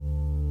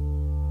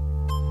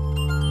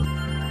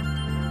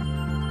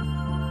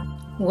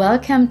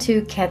Welcome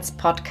to Kat's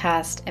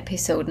podcast,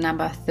 episode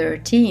number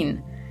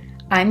 13.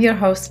 I'm your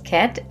host,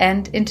 Kat,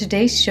 and in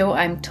today's show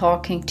I'm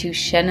talking to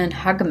Shannon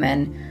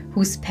Hagemann,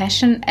 whose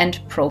passion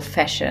and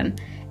profession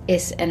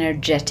is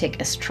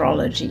energetic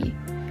astrology.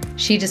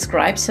 She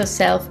describes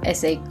herself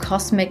as a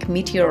cosmic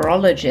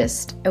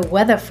meteorologist, a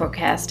weather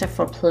forecaster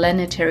for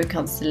planetary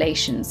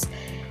constellations,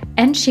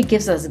 and she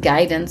gives us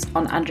guidance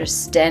on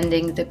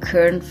understanding the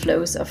current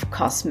flows of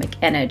cosmic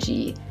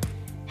energy.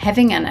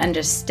 Having an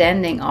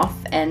understanding of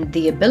and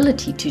the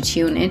ability to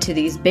tune into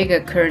these bigger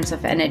currents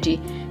of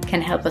energy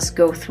can help us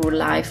go through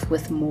life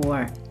with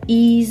more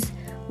ease,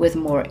 with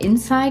more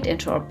insight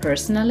into our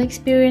personal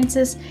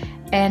experiences,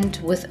 and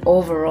with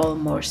overall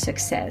more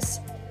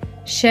success.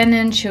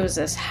 Shannon shows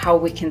us how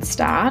we can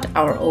start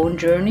our own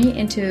journey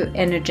into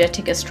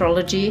energetic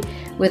astrology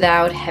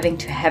without having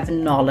to have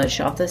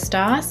knowledge of the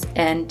stars,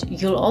 and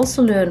you'll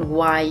also learn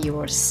why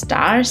your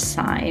star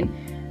sign,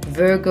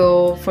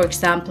 Virgo, for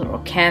example,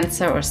 or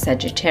Cancer or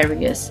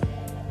Sagittarius,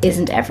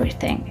 isn't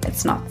everything.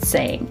 It's not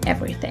saying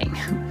everything.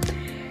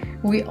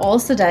 We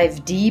also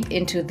dive deep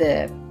into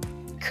the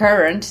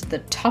current, the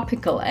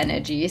topical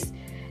energies,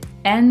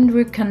 and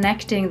we're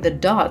connecting the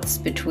dots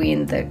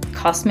between the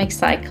cosmic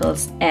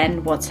cycles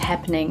and what's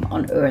happening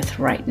on Earth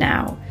right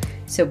now.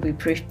 So be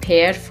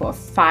prepared for a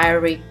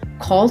fiery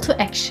call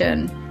to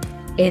action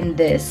in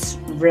this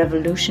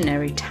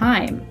revolutionary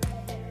time.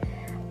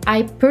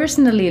 I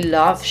personally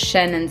love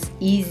Shannon's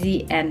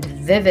easy and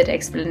vivid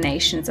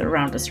explanations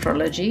around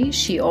astrology.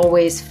 She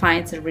always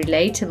finds a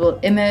relatable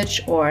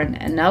image or an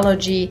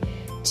analogy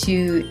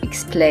to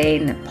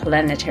explain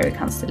planetary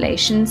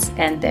constellations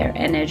and their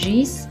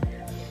energies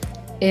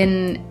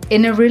in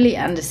a really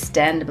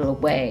understandable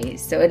way.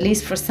 So at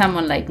least for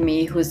someone like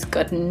me who's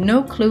got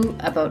no clue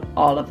about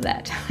all of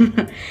that.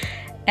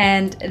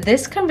 And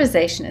this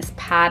conversation is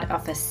part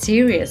of a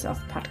series of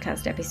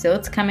podcast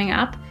episodes coming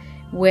up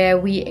where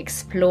we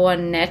explore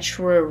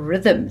natural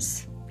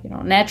rhythms,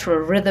 natural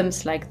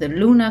rhythms like the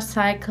lunar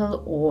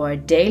cycle or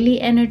daily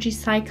energy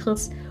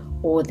cycles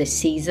or the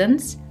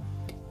seasons,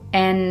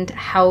 and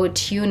how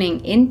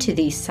tuning into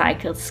these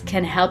cycles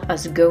can help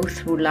us go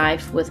through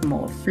life with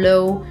more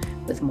flow,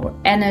 with more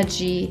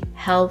energy,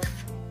 health,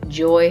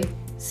 joy,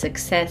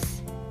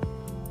 success,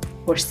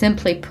 or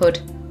simply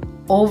put,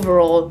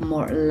 overall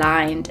more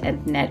aligned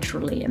and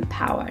naturally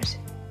empowered.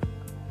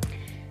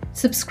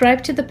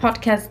 Subscribe to the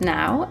podcast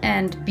now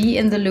and be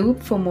in the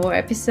loop for more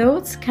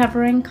episodes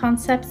covering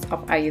concepts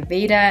of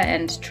Ayurveda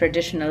and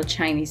traditional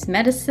Chinese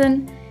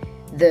medicine,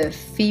 the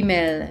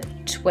female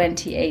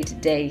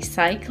 28-day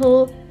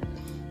cycle,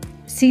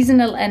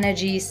 seasonal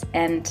energies,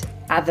 and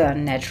other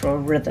natural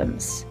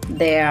rhythms.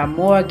 There are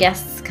more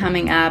guests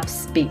coming up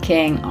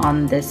speaking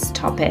on this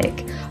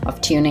topic of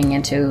tuning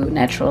into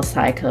natural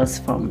cycles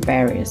from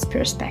various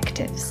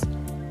perspectives.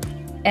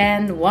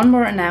 And one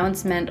more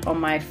announcement on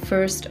my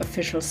first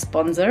official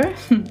sponsor.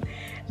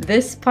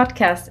 This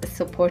podcast is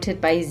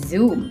supported by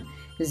Zoom.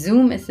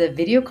 Zoom is a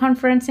video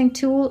conferencing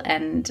tool,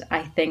 and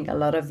I think a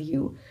lot of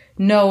you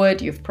know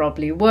it. You've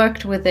probably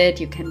worked with it.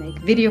 You can make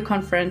video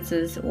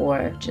conferences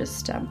or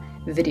just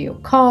video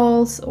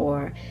calls,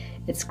 or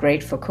it's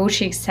great for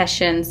coaching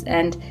sessions.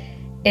 And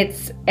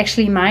it's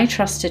actually my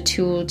trusted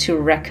tool to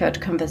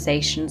record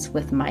conversations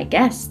with my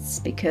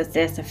guests because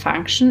there's a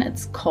function,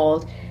 it's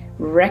called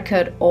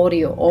record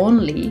audio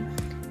only,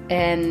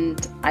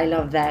 and I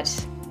love that.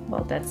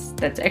 Well,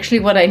 that's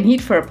actually what I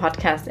need for a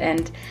podcast,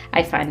 and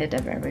I find it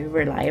a very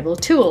reliable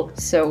tool.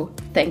 So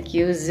thank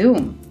you,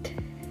 Zoom.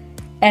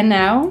 And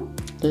now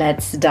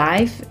let's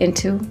dive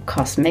into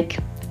cosmic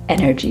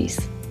energies.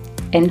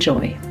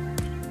 Enjoy.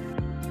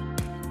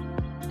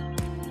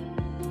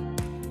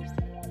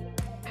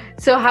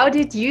 So how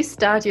did you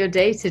start your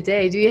day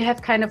today? Do you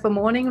have kind of a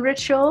morning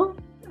ritual?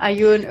 Are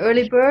you an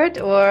early bird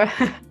or?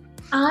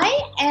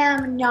 I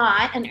am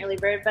not an early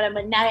bird, but I'm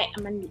a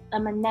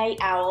night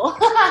owl.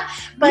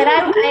 But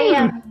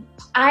I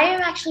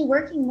am actually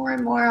working more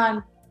and more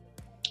on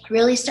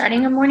really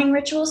starting a morning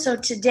ritual. So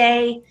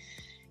today,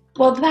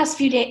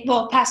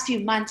 the past few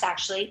months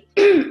actually,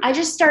 I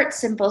just start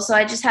simple. So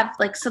I just have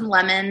like some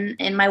lemon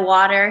in my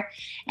water,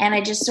 and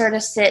I just sort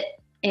of sit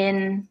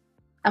in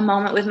a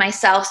moment with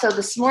myself. So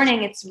this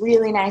morning it's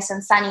really nice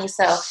and sunny.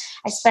 So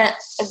I spent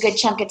a good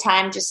chunk of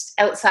time just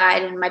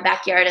outside in my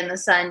backyard in the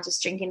sun,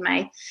 just drinking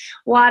my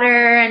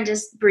water and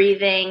just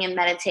breathing and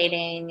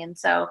meditating. And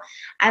so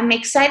I'm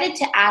excited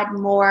to add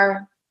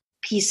more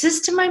pieces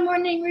to my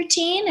morning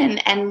routine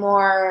and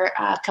more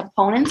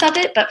components of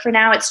it. But for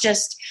now, it's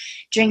just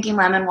drinking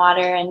lemon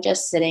water and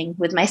just sitting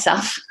with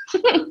myself.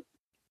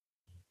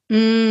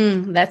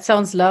 That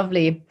sounds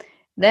lovely.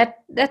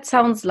 That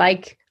sounds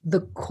like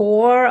the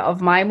core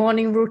of my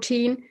morning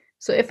routine.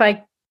 So if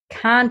I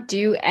can't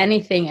do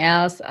anything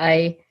else,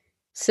 I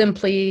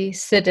simply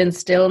sit in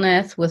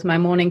stillness with my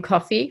morning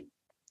coffee.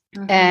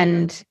 Mm-hmm.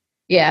 And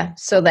yeah,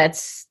 so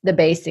that's the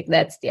basic,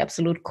 that's the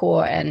absolute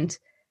core. And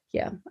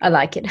yeah, I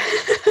like it.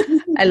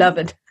 I love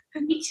it.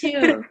 Me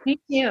too.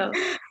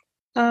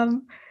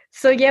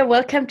 So yeah,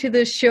 welcome to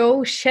the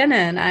show,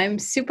 Shannon. I'm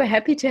super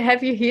happy to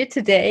have you here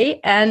today.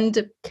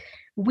 And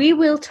we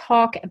will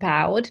talk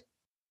about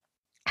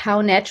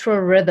how natural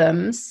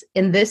rhythms,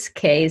 in this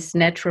case,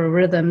 natural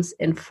rhythms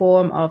in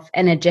form of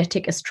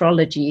energetic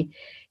astrology,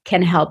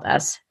 can help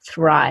us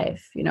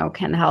thrive,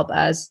 can help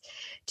us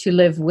to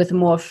live with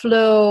more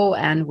flow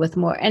and with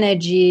more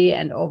energy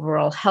and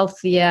overall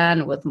healthier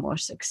and with more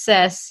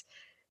success.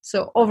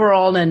 So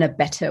overall in a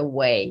better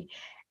way.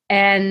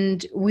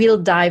 And we'll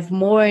dive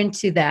more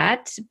into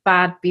that.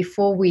 But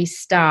before we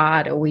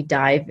start or we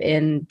dive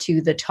into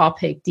the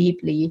topic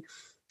deeply,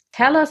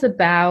 tell us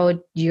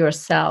about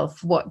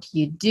yourself, what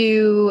you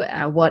do,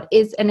 what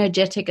is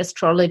energetic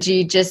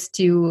astrology, just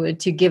to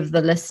give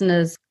the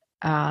listeners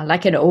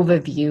like an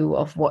overview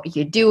of what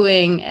you're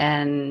doing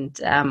and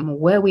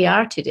where we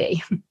are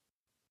today.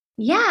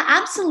 Yeah,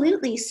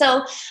 absolutely.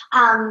 So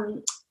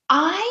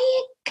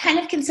I kind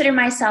of consider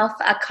myself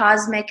a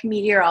cosmic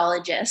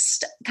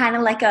meteorologist, kind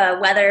of like a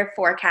weather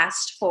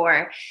forecast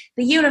for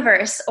the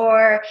universe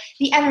or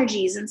the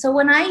energies. And so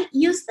when I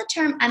use the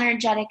term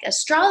energetic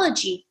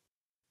astrology,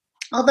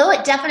 although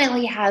it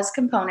definitely has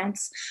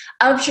components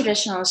of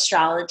traditional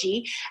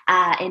astrology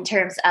in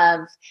terms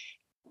of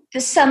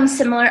some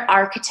similar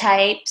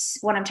archetypes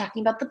when I'm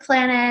talking about the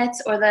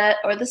planets or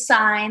the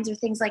signs or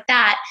things like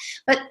that,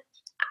 but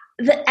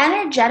the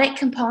energetic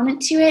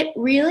component to it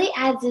really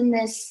adds in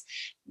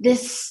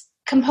this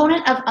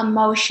component of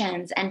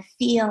emotions and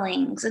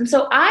feelings. And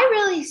so I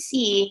really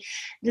see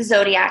the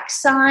zodiac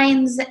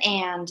signs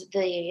and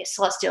the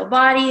celestial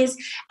bodies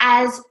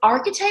as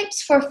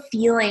archetypes for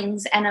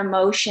feelings and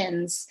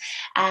emotions,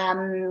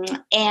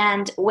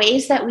 and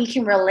ways that we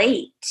can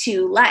relate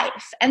to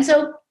life. And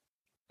so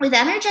with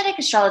energetic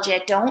astrology,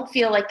 I don't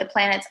feel like the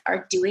planets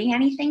are doing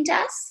anything to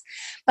us,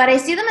 but I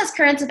see them as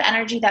currents of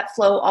energy that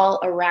flow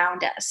all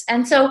around us.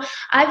 And so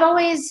I've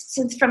always,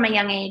 since from a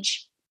young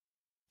age,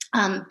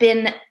 I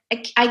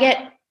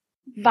get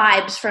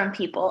vibes from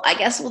people, I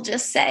guess we'll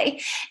just say.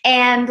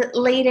 And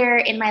later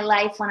in my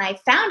life, when I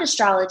found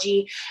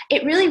astrology,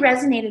 it really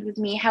resonated with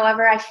me.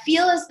 However, I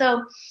feel as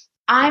though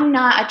I'm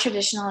not a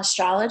traditional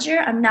astrologer.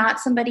 I'm not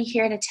somebody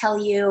here to tell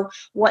you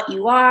what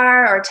you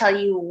are or tell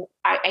you,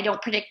 I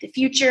don't predict the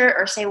future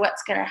or say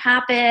what's going to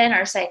happen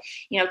or say,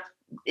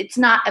 it's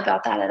not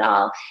about that at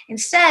all.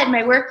 Instead,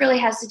 my work really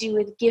has to do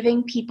with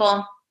giving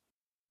people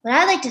what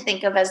I like to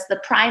think of as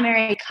the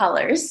primary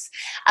colors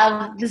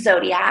of the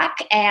zodiac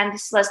and the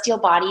celestial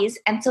bodies,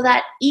 and so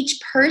that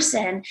each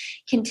person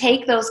can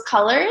take those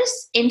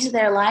colors into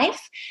their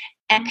life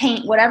and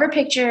paint whatever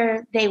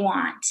picture they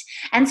want.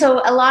 And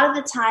so a lot of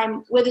the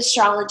time with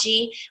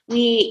astrology,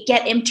 we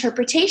get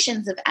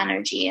interpretations of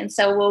energy. And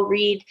so we'll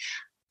read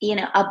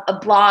a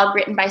blog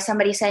written by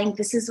somebody saying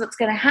this is what's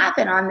going to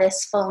happen on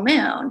this full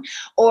moon,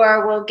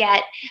 or we'll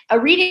get a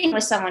reading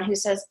with someone who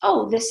says,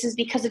 oh, this is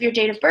because of your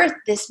date of birth,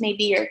 this may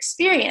be your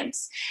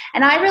experience.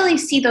 And I really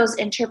see those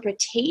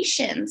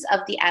interpretations of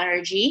the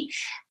energy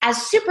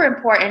as super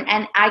important.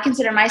 And I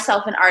consider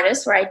myself an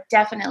artist, where I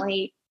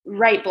definitely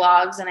write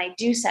blogs and I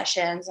do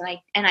sessions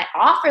and I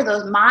offer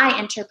my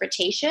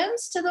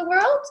interpretations to the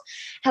world.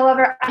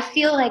 However, I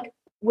feel like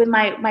with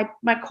my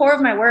core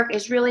of my work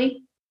is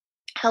really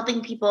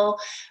helping people,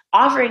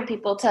 offering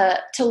people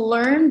to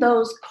learn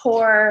those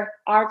core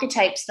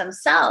archetypes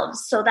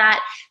themselves, so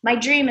that my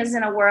dream is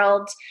in a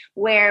world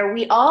where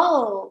we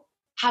all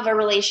have a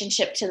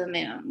relationship to the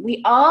moon.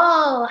 We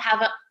all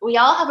have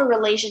a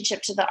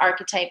relationship to the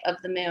archetype of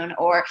the moon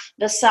or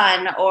the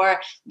sun or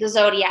the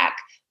zodiac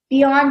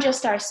beyond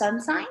just our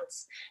sun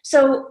signs.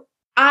 So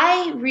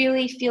I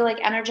really feel like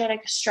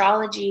energetic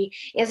astrology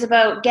is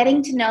about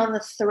getting to know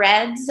the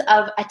threads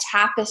of a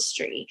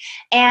tapestry.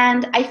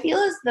 And I feel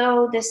as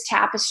though this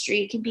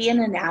tapestry can be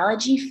an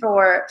analogy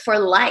for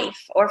life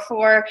or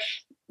for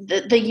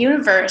the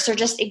universe or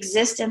just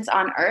existence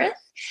on Earth.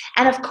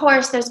 And of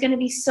course, there's going to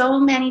be so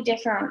many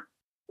different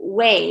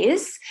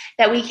ways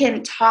that we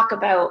can talk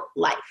about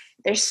life.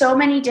 There's so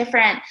many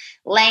different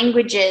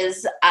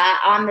languages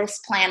on this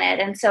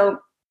planet. And so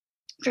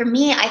for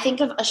me, I think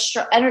of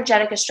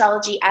energetic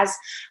astrology as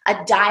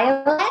a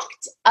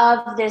dialect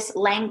of this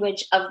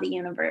language of the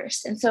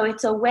universe. And so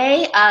it's a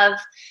way of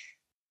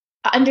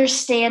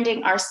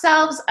understanding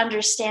ourselves,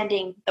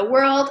 understanding the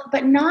world,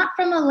 but not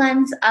from a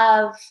lens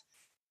of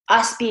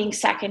us being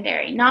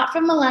secondary, not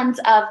from the lens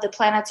of the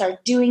planets are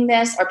doing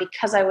this or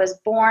because I was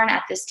born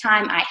at this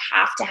time, I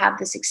have to have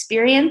this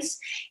experience.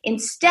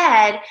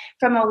 Instead,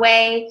 from a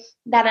way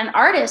that an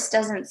artist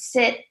doesn't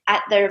sit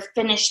at their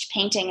finished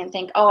painting and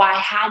think, oh, I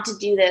had to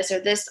do this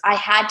or this, I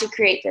had to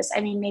create this.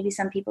 I mean, maybe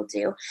some people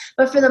do,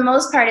 but for the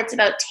most part, it's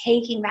about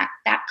taking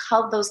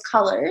those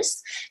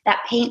colors, that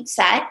paint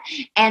set,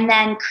 and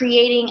then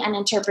creating an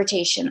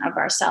interpretation of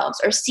ourselves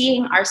or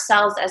seeing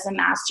ourselves as a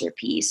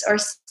masterpiece or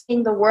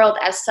the world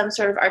as some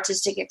sort of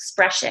artistic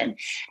expression.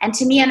 And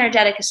to me,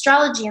 energetic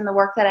astrology and the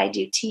work that I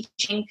do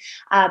teaching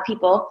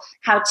people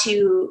how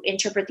to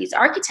interpret these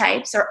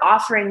archetypes or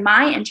offering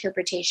my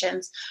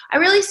interpretations, I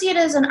really see it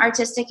as an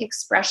artistic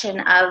expression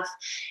of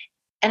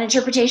an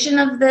interpretation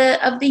of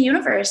the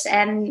universe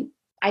and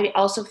I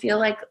also feel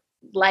like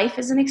life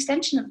is an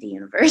extension of the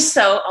universe.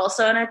 So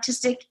also an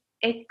artistic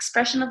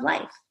expression of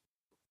life.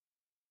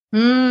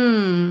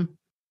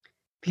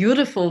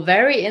 Beautiful,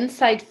 very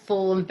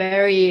insightful, and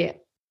very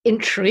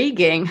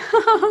intriguing.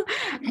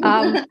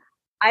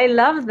 I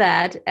love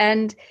that.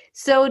 And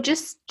so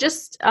just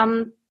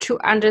to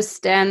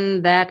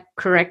understand that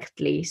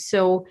correctly.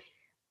 So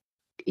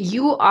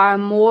you are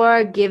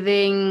more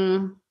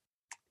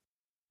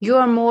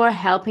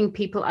helping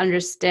people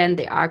understand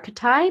the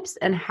archetypes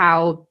and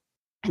how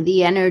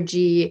the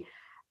energy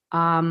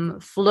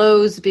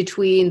flows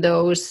between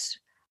those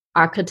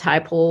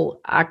archetypal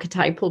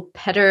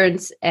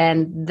patterns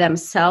and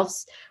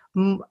themselves.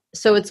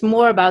 So it's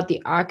more about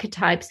the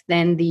archetypes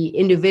than the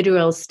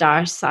individual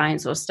star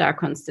signs or star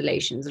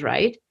constellations,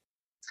 right?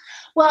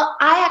 Well,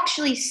 I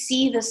actually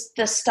see the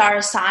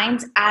star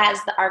signs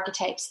as the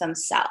archetypes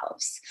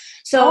themselves.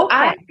 So Okay.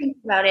 I think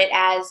about it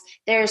as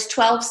there's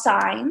 12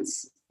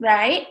 signs,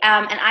 right?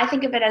 And I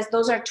think of it as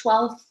those are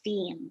 12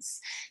 themes.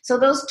 So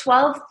those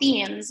 12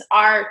 themes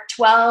are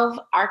 12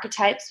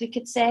 archetypes, we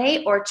could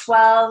say, or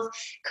 12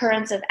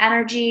 currents of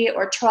energy,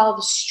 or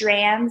 12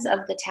 strands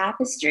of the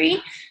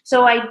tapestry.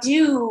 So I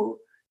do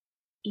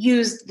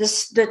use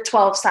the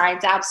 12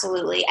 signs,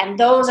 absolutely, and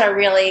those are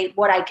really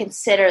what I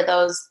consider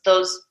those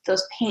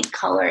paint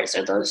colors,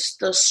 or those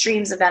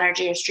streams of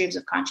energy or streams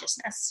of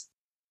consciousness.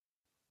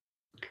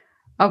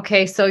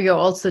 Okay, so you're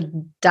also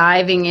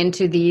diving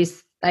into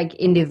these like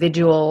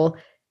individual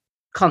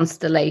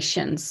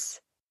constellations.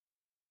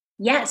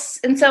 Yes.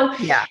 And so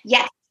yeah,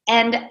 yes,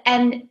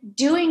 and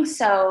doing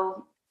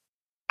so,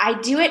 I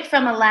do it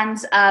from a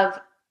lens of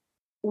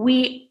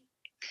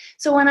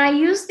so when I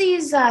use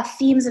these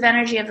themes of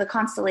energy of the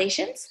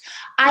constellations,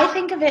 I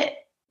think of it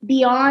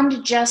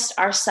beyond just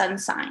our sun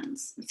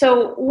signs.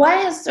 So what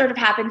has sort of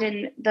happened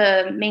in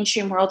the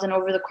mainstream world and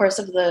over the course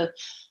of the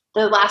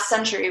last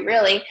century,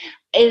 really,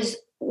 is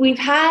we've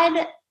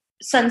had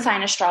sun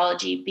sign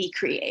astrology be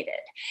created.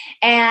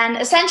 And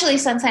essentially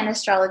sun sign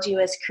astrology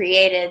was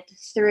created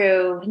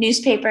through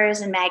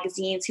newspapers and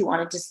magazines who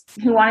wanted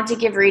to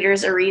give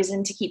readers a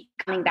reason to keep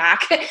coming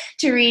back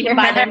to read and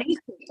buy their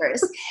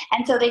newspapers.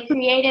 And so they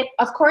created,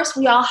 of course,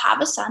 we all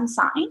have a sun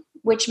sign,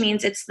 which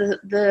means it's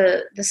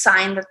the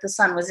sign that the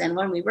sun was in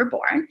when we were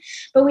born.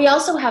 But we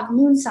also have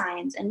moon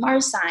signs and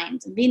Mars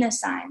signs and Venus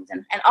signs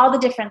and all the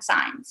different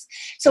signs.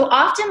 So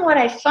often what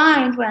I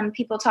find when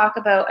people talk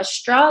about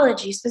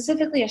astrology,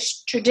 specifically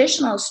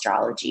traditional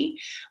astrology,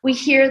 we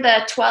hear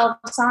the 12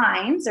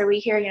 signs, or we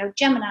hear,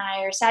 Gemini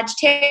or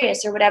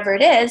Sagittarius or whatever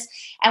it is,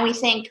 and we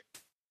think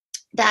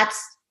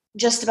that's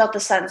just about the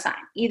sun sign.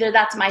 Either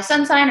that's my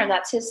sun sign, or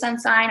that's his sun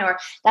sign, or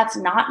that's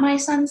not my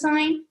sun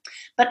sign.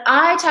 But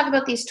I talk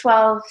about these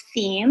 12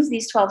 themes,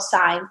 these 12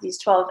 signs, these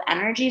 12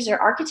 energies or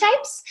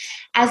archetypes,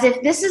 as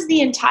if this is the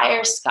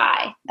entire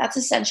sky. That's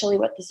essentially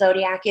what the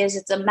zodiac is.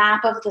 It's a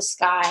map of the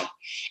sky.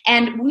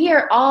 And we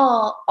are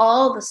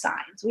all the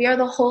signs. We are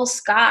the whole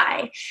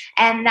sky.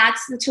 And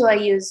that's the tool I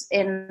use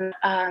in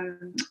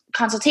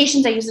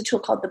consultations. I use a tool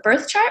called the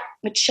birth chart,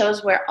 which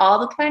shows where all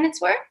the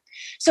planets were.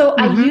 So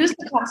I use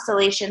the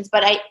constellations,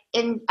 but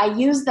I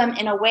use them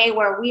in a way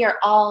where we are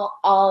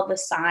all the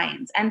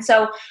signs. And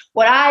so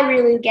what I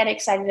really get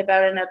excited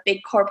about, and a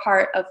big core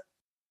part of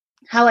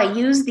how I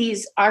use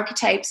these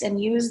archetypes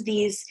and use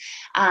these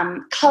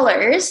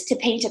colors to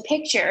paint a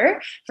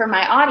picture for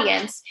my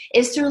audience,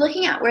 is through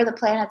looking at where the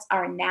planets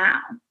are now.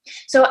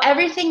 So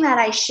everything that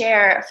I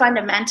share,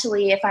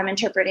 fundamentally, if I'm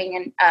interpreting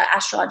an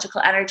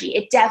astrological energy,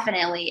 it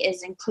definitely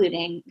is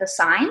including the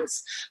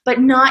signs, but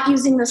not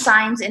using the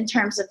signs in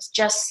terms of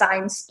just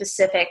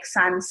sign-specific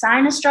sun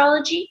sign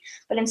astrology,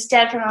 but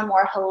instead from a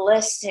more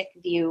holistic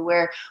view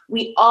where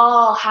we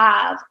all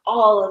have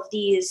all of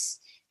these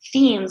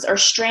themes or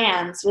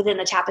strands within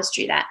the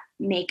tapestry that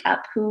make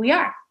up who we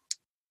are.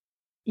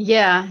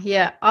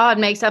 Yeah. Oh, it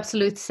makes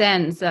absolute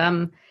sense.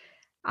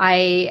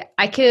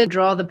 I could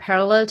draw the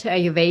parallel to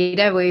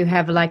Ayurveda, where you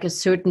have like a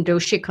certain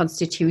dosha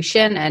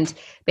constitution, and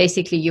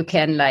basically you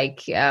can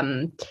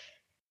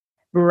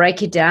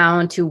break it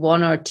down to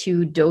one or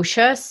two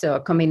doshas, so a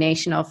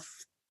combination of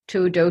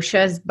two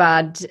doshas,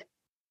 but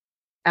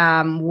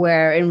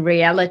where in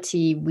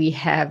reality we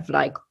have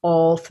like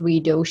all three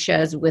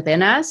doshas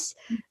within us.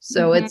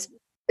 So it's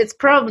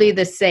probably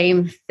the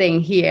same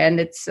thing here, and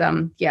it's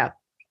so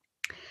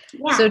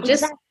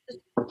just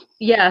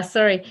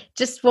sorry,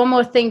 just one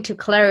more thing to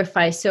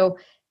clarify. So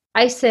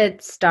I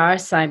said star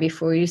sign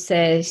before, you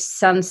say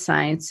sun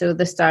sign. So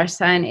the star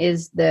sign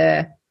is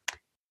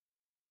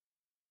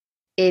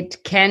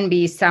it can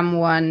be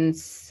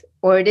someone's,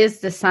 or it is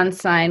the sun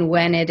sign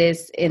when it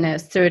is in a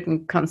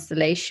certain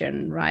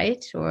constellation,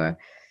 right? Or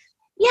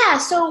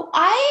so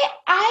I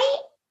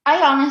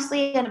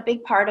honestly, and a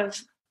big part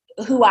of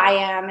who I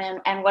am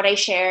and what I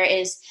share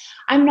is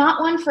I'm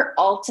not one for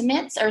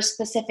ultimates or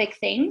specific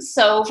things.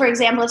 So for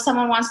example, if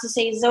someone wants to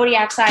say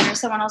zodiac sign or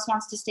someone else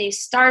wants to say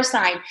star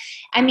sign,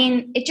 I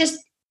mean, it just,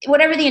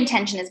 whatever the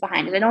intention is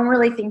behind it. I don't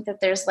really think that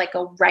there's like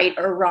a right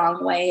or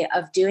wrong way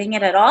of doing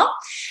it at all.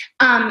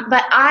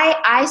 But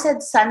I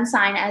said sun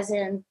sign as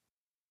in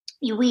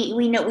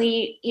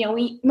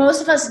we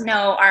most of us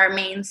know our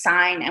main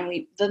sign,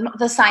 and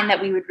the sign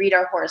that we would read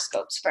our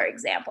horoscopes, for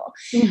example.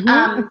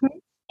 Mm-hmm.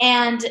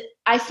 And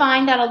I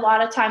find that a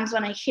lot of times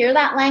when I hear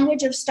that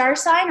language of star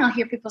sign, I'll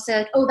hear people say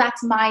like, "Oh,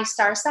 that's my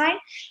star sign."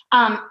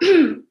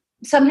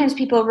 Sometimes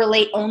people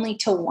relate only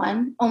to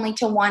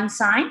one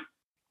sign,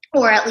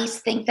 or at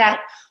least think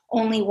that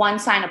only one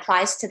sign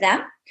applies to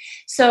them.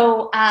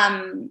 So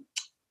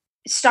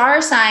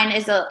star sign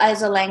is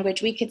a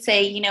language. We could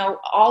say,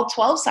 all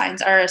 12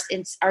 signs are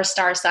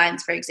star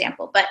signs, for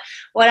example. But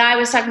what I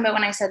was talking about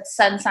when I said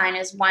sun sign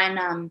is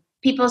when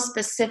people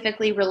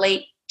specifically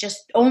relate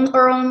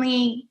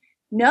only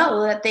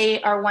know that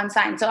they are one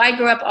sign. So I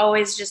grew up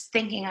always just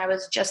thinking I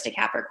was just a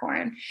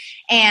Capricorn.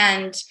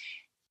 And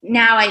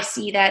now I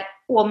see that,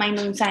 well, my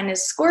moon sign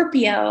is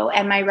Scorpio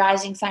and my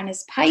rising sign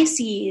is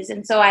Pisces.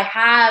 And so I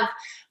have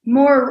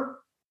more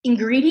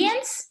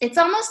ingredients. It's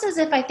almost as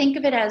if I think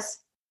of it as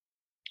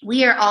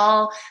we are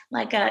all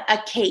like a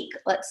cake,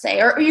 let's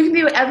say, or you can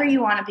be whatever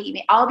you want to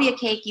be. I'll be a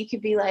cake. You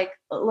could be like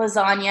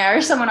lasagna,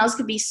 or someone else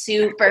could be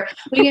soup, or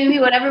we can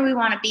be whatever we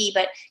want to be.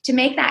 But to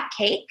make that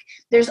cake,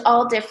 there's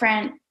all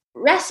different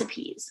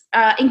recipes,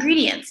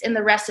 ingredients in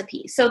the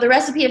recipe. So the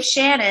recipe of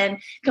Shannon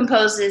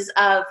composes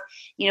of,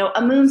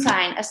 a moon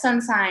sign, a sun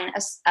sign,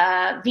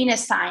 a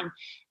Venus sign.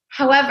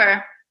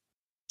 However,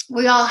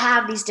 we all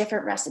have these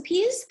different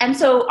recipes. And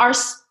so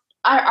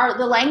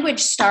the language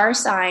star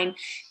sign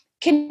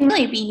can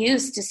really be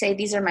used to say,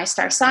 these are my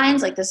star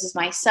signs, like this is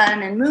my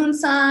sun and moon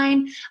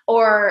sign.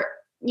 Or,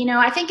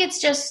 I think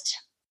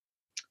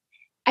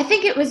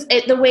it was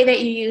the way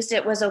that you used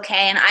it was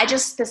okay. And I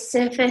just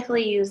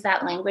specifically use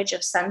that language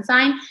of sun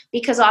sign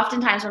because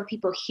oftentimes when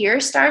people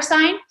hear star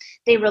sign,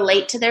 they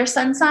relate to their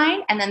sun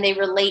sign, and then they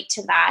relate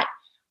to that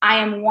I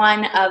am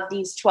one of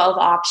these 12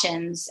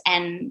 options.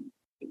 And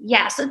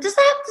yeah, so does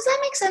that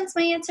make sense,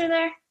 my answer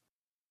there?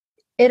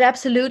 It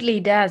absolutely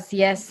does,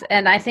 yes.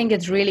 And I think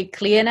it's really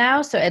clear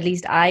now. So at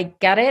least I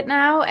got it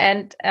now.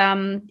 And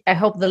I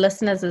hope the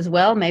listeners as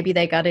well. Maybe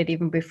they got it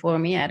even before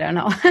me. I don't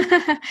know.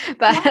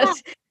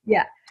 But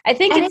yeah, I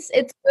think it's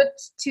good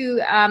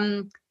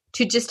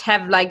to just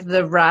have like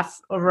a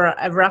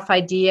rough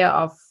idea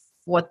of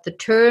what the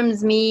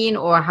terms mean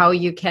or how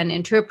you can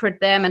interpret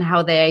them and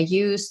how they are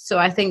used. So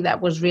I think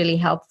that was really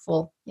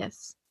helpful.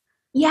 Yes.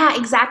 Yeah,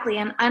 exactly.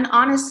 And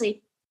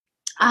honestly,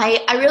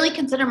 I really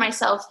consider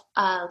myself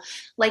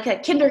like a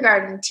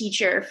kindergarten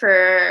teacher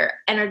for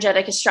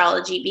energetic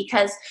astrology,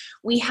 because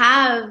we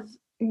have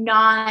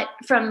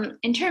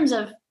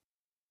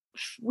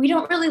we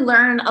don't really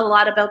learn a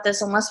lot about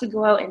this unless we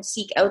go out and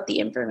seek out the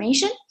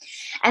information.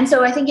 And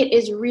so I think it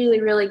is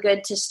really, really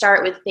good to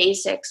start with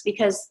basics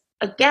because,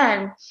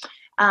 again,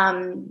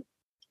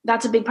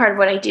 that's a big part of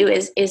what I do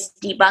is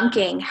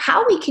debunking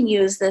how we can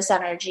use this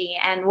energy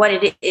and what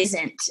it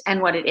isn't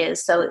and what it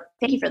is. So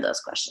thank you for those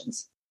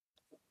questions.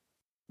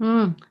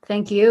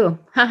 Thank you.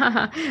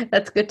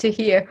 That's good to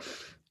hear.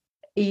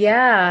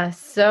 Yeah.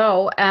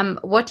 So,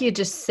 what you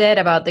just said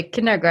about the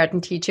kindergarten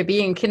teacher,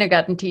 being a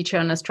kindergarten teacher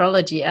on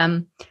astrology,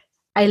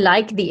 I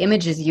like the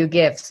images you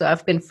give. So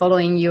I've been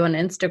following you on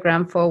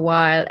Instagram for a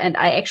while, and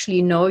I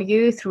actually know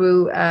you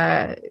through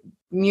a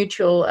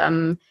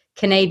mutual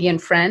Canadian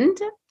friend.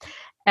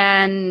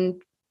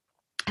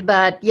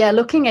 But yeah,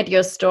 looking at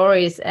your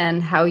stories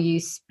and how you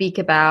speak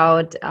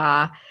about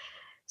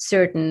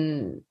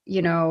certain,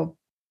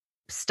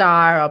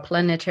 star or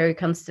planetary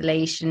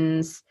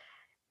constellations,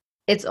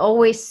 it's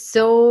always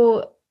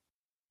so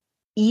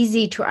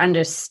easy to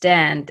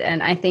understand.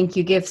 And I think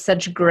you give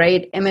such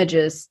great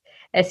images,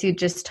 as you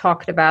just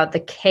talked about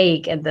the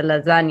cake and the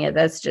lasagna.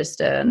 That's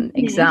just an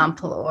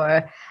example.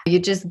 Or you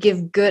just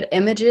give good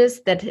images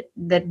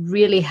that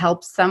really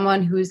help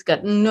someone who's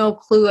got no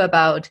clue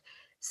about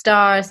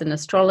stars and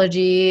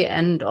astrology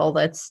and all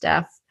that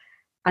stuff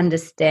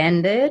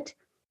understand it.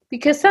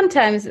 Because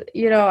sometimes,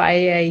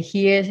 I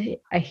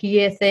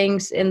hear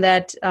things in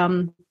that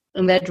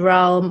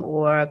realm,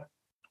 or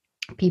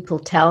people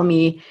tell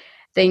me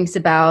things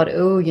about,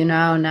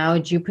 now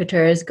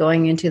Jupiter is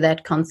going into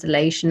that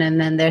constellation,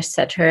 and then there's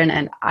Saturn,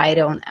 and I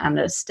don't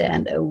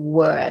understand a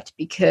word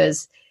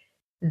because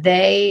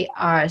they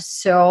are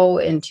so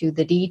into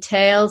the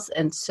details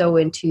and so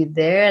into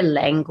their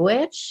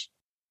language.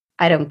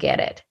 I don't get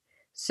it.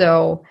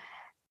 So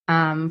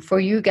for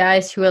you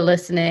guys who are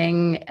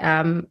listening,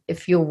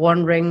 if you're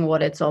wondering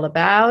what it's all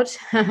about,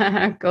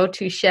 go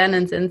to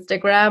Shannon's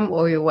Instagram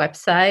or your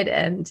website,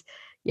 and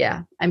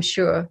yeah, I'm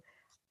sure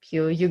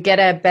you get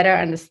a better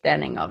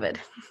understanding of it.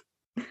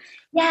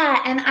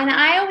 Yeah, and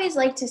I always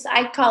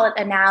I call it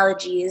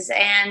analogies,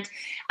 and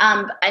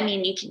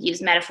you could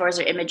use metaphors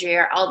or imagery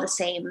or all the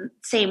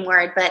same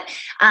word, but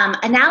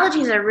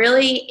analogies are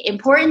really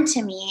important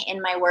to me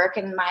in my work.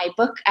 In my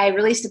book, I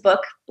released a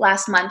book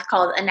last month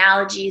called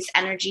Analogies,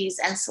 Energies,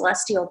 and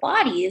Celestial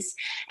Bodies,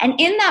 and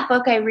in that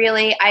book, I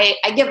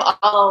give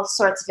all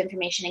sorts of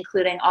information,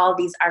 including all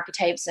these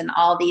archetypes and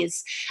all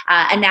these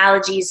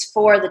analogies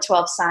for the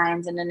 12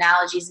 signs and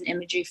analogies and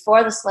imagery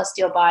for the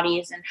celestial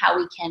bodies and how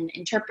we can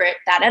interpret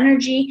that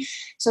energy.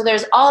 So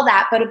there's all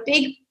that, but a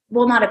big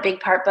well, not a big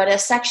part, but a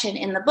section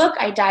in the book,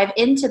 I dive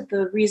into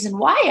the reason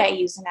why I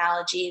use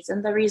analogies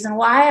and the reason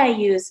why I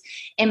use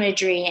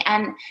imagery.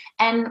 And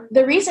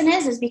the reason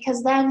is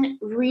because then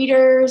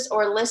readers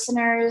or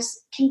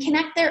listeners can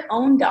connect their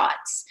own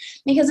dots.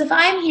 Because if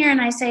I'm here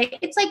and I say,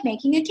 it's like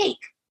making a cake,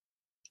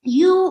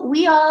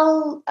 we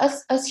all,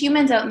 as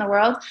humans out in the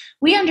world,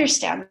 we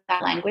understand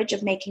that language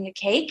of making a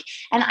cake.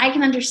 And I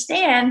can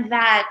understand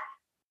that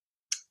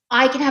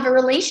I can have a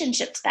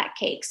relationship to that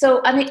cake. So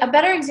I mean, a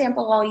better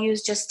example I'll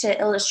use just to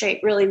illustrate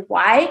really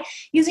why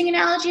using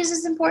analogies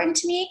is important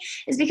to me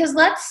is because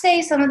let's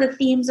say some of the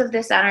themes of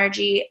this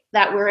energy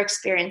that we're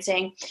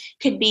experiencing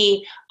could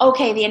be,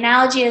 okay, the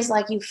analogy is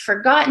like you've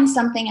forgotten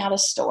something at a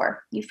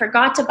store. You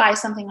forgot to buy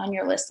something on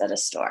your list at a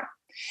store.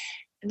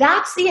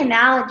 That's the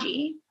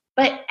analogy,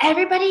 but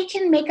everybody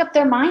can make up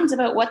their minds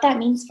about what that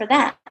means for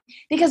them.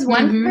 Because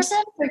one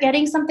person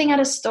forgetting something at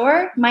a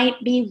store might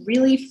be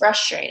really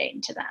frustrating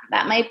to them.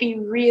 That might be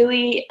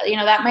really,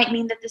 that might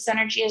mean that this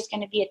energy is going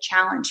to be a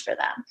challenge for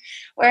them.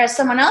 Whereas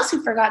someone else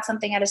who forgot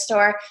something at a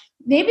store,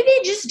 maybe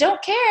they just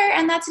don't care,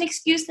 and that's an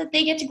excuse that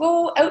they get to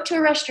go out to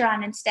a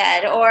restaurant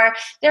instead, or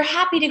they're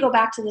happy to go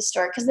back to the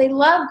store because they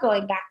love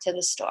going back to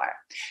the store.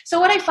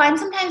 So what I find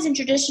sometimes in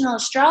traditional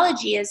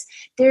astrology is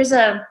there's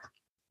a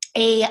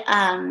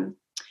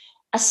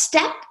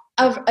step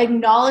of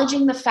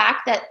acknowledging the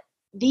fact that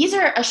these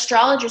are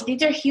astrologers,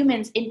 these are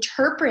humans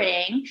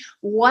interpreting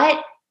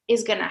what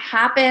is going to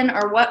happen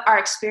or what our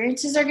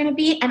experiences are going to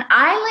be. And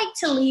I like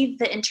to leave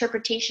the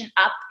interpretation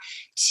up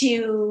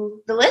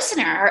to the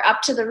listener or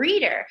up to the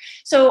reader.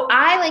 So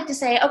I like to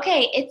say,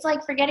 okay, it's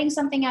like forgetting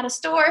something at a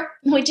store,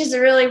 which is a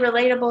really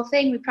relatable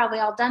thing. We've probably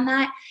all done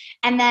that.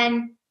 And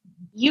then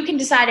you can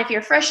decide if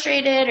you're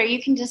frustrated, or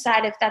you can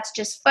decide if that's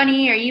just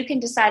funny, or you can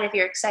decide if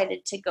you're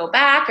excited to go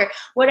back or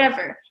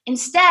whatever.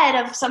 Instead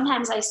of,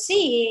 sometimes I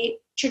see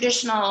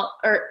traditional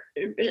or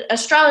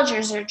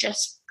astrologers or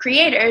just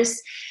creators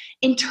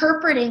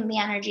interpreting the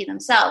energy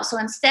themselves. So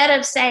instead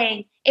of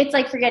saying it's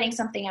like forgetting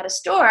something at a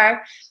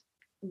store,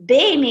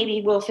 they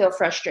maybe will feel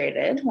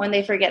frustrated when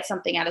they forget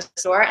something at a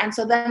store. And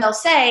so then they'll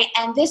say,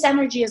 and this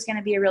energy is going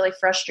to be a really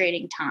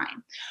frustrating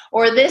time.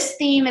 Or this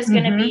theme is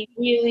going to be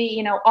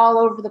really, all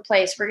over the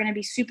place. We're going to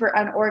be super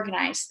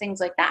unorganized, things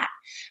like that.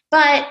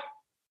 But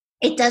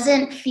it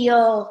doesn't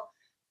feel,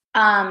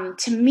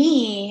 to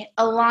me,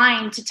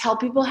 aligned to tell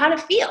people how to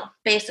feel,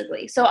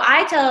 basically. So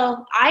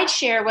I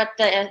share what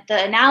the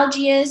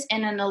analogy is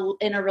in a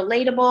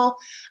relatable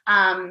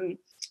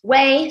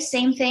way.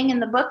 Same thing in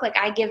the book. Like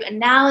I give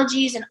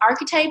analogies and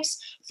archetypes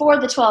for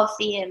the 12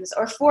 themes,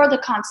 or for the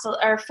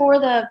or for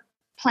the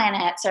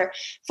planets, or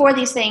for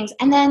these things.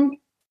 And then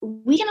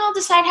we can all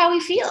decide how we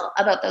feel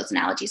about those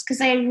analogies.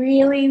 Because I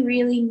really,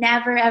 really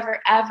never,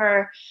 ever,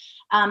 ever,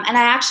 and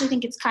I actually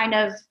think it's kind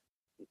of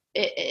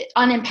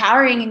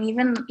unempowering and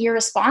even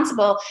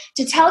irresponsible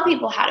to tell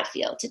people how to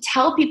feel, to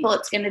tell people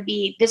it's going to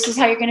be, this is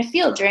how you're going to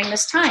feel during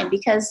this time,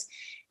 because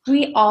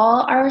we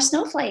all are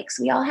snowflakes.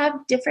 We all have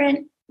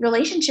different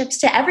relationships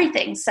to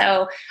everything.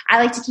 So I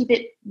like to keep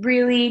it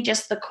really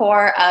just the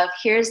core of,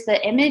 here's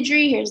the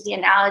imagery, here's the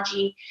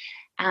analogy,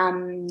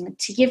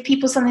 to give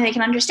people something they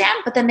can understand,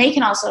 but then they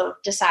can also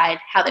decide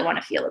how they want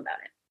to feel about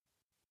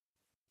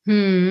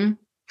it.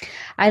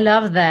 I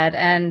love that.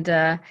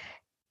 And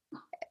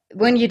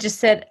when you just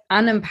said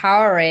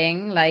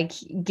unempowering, like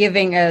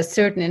giving a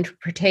certain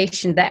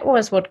interpretation, that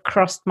was what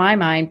crossed my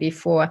mind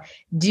before.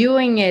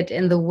 Doing it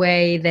in the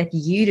way that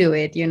you do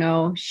it,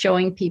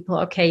 showing people,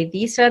 okay,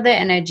 these are the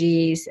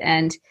energies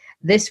and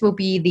this will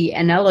be the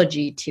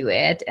analogy to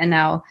it. And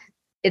now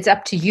it's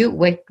up to you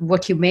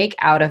what you make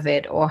out of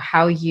it or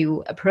how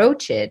you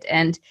approach it.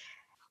 And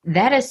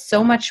that is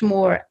so much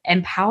more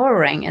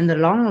empowering in the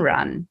long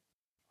run.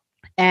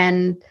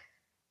 And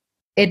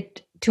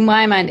to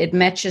my mind, it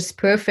matches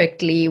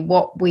perfectly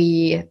what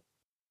we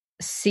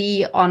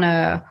see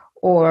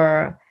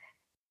or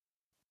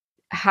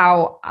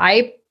how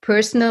I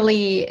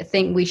personally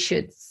think we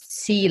should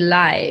see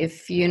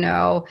life.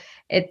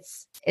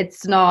 It's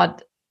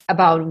not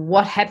about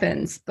what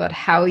happens, but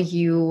how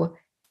you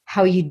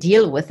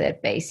deal with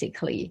it,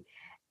 basically,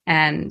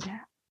 and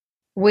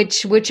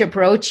which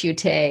approach you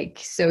take.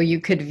 So you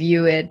could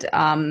view it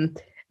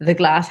the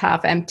glass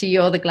half empty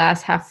or the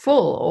glass half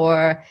full,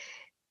 or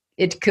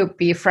it could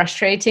be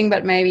frustrating,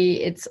 but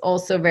maybe it's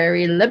also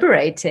very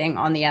liberating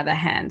on the other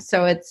hand.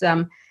 So I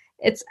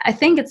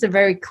think it's a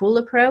very cool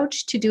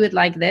approach to do it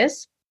like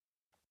this.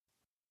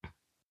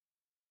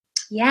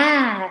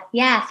 Yeah,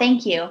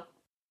 thank you.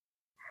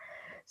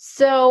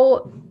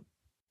 So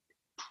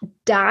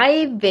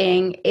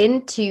diving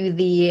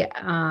into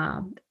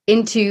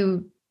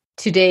into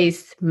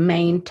today's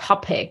main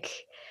topic,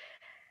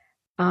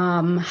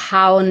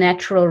 how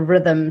natural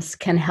rhythms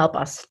can help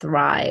us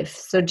thrive.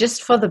 So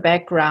just for the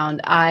background,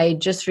 I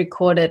just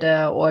recorded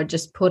or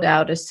just put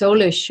out a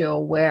solo show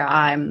where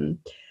I'm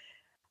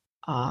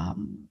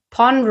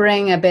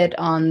pondering a bit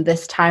on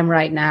this time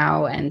right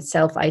now and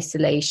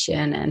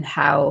self-isolation, and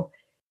how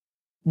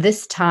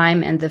this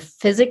time and the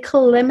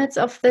physical limits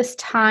of this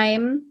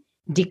time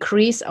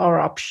decrease our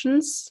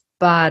options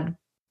but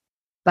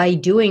by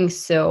doing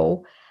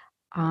so,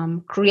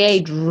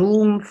 create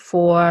room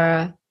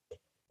for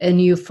a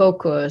new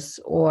focus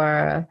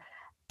or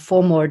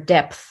for more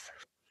depth.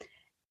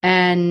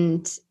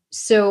 And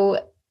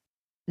so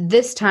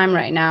this time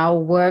right now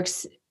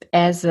works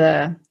as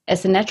a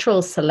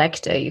natural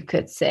selector, you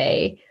could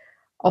say,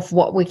 of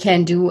what we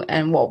can do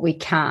and what we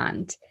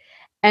can't.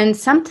 And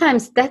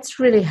sometimes that's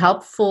really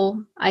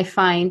helpful, I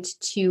find,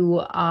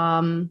 to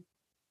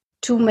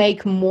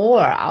make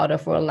more out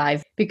of our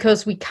life,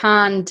 because we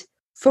can't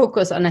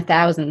focus on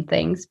 1,000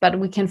 things, but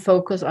we can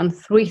focus on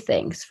 3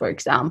 things, for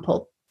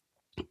example.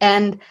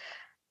 And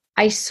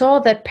I saw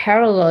that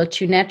parallel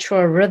to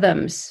natural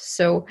rhythms.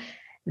 So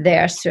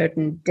there are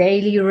certain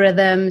daily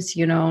rhythms,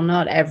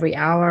 not every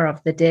hour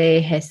of the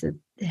day has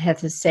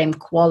the same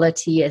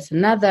quality as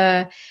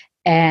another.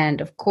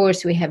 And of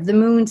course, we have the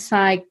moon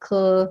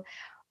cycle,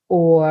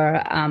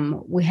 or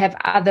we have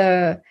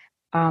other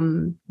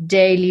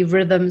daily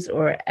rhythms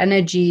or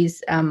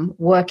energies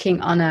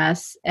working on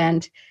us.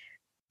 And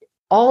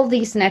all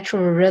these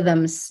natural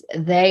rhythms,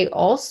 they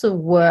also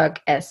work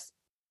as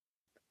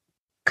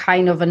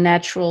kind of a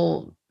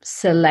natural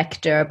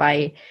selector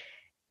by,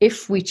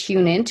 if we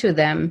tune into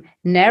them,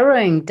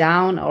 narrowing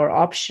down our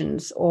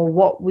options or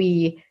what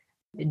we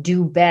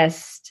do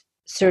best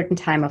certain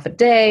time of a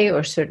day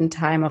or certain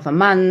time of a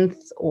month,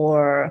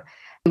 or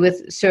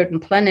with certain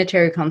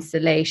planetary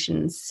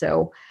constellations.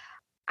 So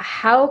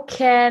how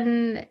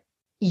can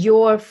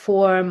your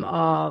form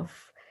of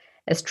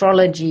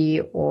astrology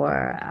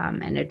or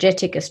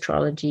energetic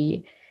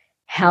astrology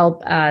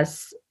help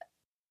us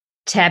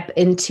tap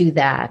into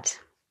that?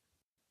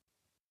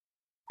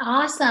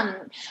 Awesome.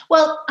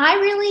 Well, I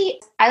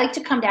like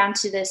to come down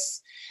to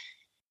this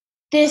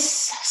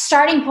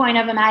starting point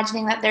of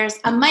imagining that there's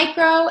a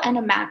micro and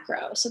a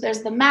macro. So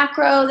there's the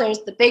macro,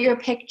 there's the bigger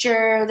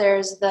picture,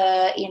 there's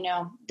the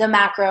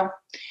macro,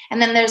 and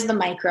then there's the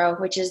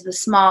micro, which is the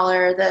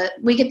smaller.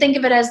 We could think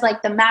of it as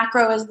like the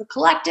macro is the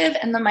collective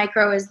and the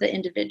micro is the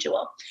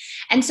individual.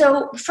 And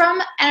so from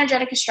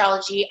energetic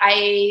astrology,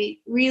 I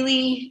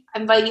really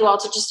invite you all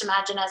to just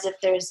imagine as if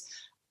there's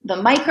the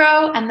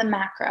micro and the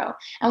macro.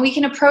 And we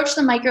can approach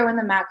the micro and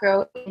the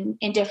macro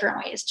in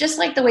different ways, just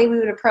like the way we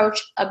would approach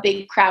a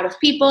big crowd of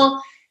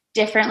people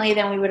differently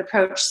than we would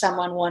approach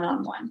someone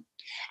one-on-one.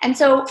 And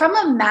so from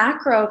a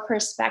macro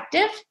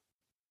perspective,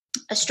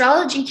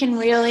 astrology can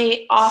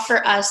really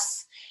offer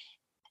us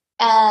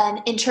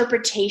an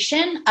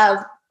interpretation of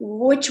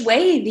which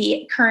way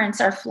the currents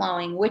are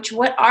flowing,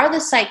 what are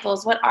the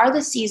cycles, what are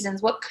the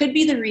seasons, what could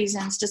be the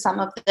reasons to some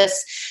of the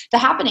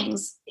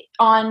happenings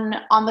on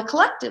the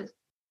collective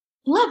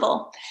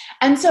level.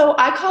 And so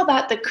I call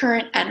that the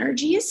current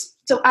energies.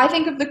 So I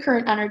think of the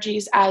current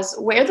energies as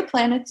where the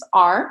planets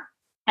are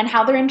and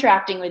how they're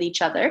interacting with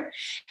each other.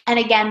 And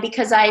again,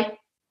 because I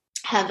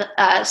have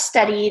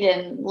studied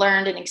and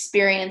learned and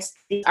experienced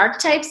these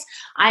archetypes,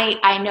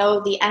 I know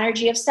the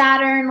energy of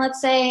Saturn, let's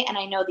say, and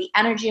I know the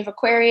energy of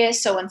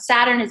Aquarius. So when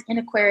Saturn is in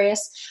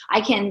Aquarius, I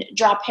can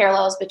draw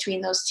parallels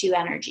between those two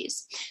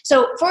energies.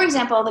 So for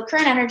example, the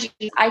current energy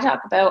I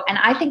talk about, and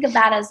I think of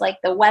that as like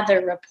the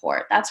weather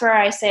report. That's where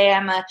I say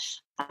I'm a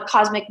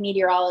cosmic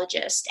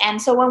meteorologist.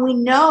 And so when we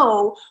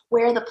know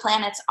where the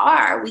planets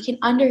are, we can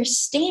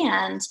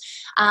understand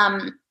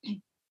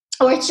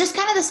or it's just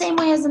kind of the same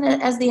way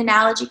as the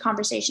analogy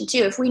conversation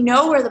too. If we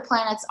know where the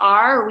planets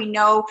are, or we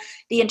know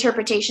the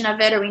interpretation of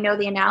it, or we know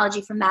the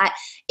analogy from that,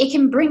 it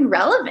can bring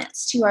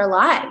relevance to our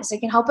lives. It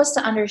can help us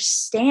to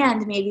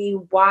understand maybe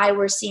why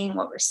we're seeing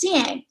what we're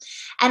seeing.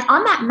 And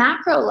on that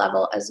macro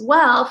level as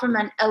well, from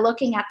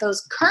looking at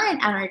those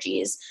current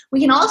energies,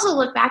 we can also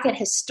look back at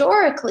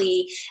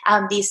historically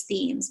these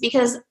themes,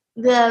 because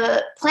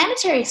the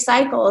planetary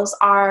cycles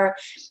are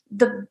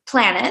the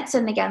planets,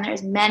 and again,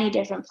 there's many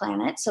different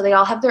planets, so they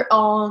all have their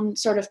own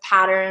sort of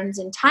patterns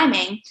and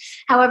timing.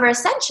 However,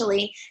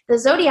 essentially, the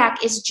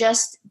zodiac is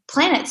just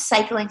planets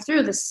cycling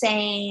through the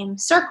same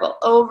circle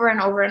over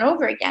and over and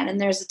over again, and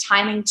there's a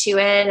timing to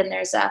it, and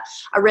there's a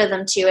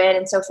rhythm to it.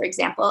 And so, for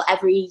example,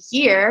 every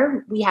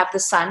year we have the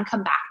sun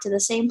come back to the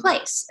same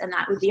place, and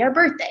that would be our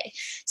birthday.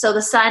 So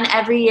the sun,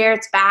 every year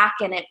it's back,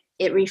 and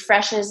it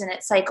refreshes and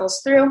it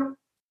cycles through.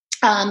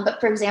 But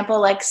for example,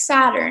 like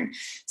Saturn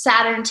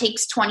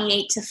takes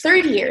 28 to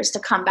 30 years to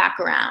come back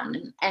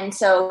around. And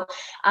so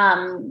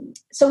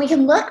we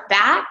can look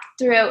back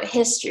throughout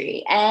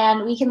history,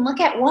 and we can look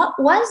at what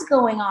was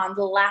going on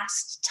the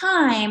last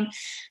time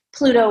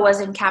Pluto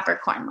was in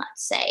Capricorn,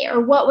 let's say, or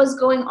what was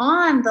going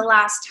on the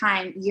last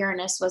time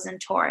Uranus was in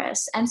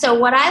Taurus. And so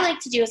what I like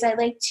to do is I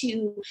like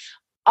to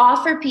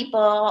offer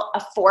people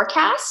a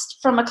forecast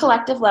from a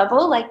collective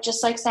level,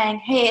 just like saying,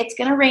 hey, it's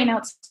going to rain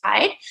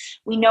outside.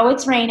 We know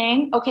it's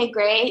raining. Okay,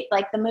 great.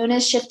 Like the moon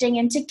is shifting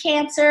into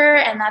Cancer,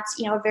 and that's,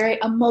 a very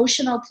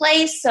emotional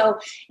place. So,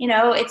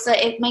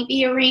 it might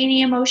be a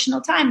rainy, emotional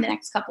time the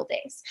next couple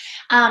days.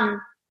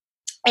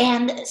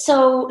 And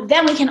so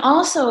then we can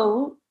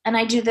also, and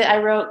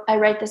I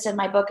write this in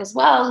my book as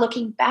well,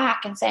 looking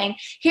back and saying,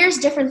 here's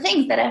different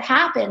things that have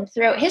happened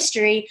throughout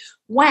history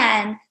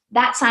when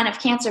that sign of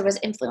Cancer was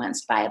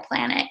influenced by a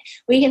planet.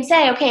 We can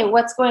say, okay,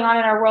 what's going on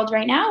in our world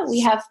right now?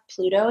 We have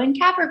Pluto in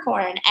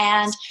Capricorn.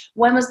 And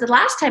when was the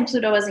last time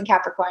Pluto was in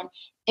Capricorn?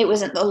 It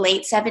was in the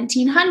late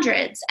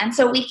 1700s. And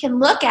so we can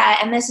look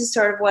at, and this is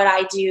sort of what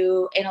I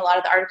do in a lot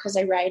of the articles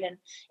I write and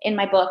in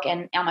my book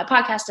and on my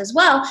podcast as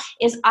well,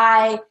 is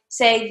I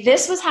say,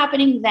 this was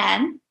happening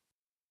then.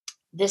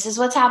 This is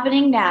what's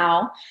happening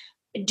now.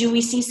 Do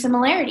we see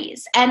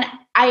similarities? And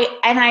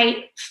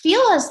I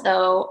feel as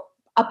though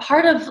a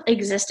part of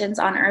existence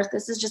on Earth,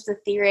 this is just a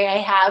theory I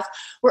have,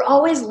 we're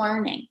always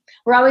learning.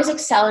 We're always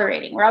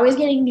accelerating. We're always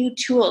getting new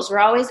tools. We're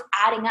always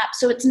adding up.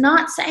 So it's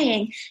not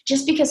saying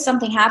just because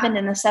something happened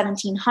in the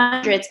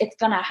 1700s, it's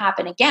going to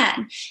happen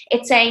again.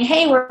 It's saying,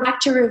 hey, we're back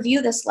to review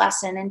this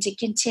lesson and to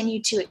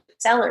continue to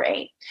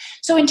accelerate.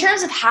 So in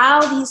terms of how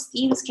these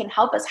themes can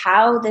help us,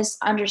 how this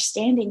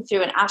understanding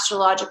through an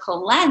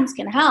astrological lens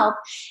can help,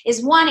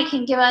 is one, it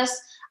can give us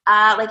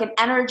like an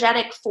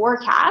energetic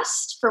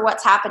forecast for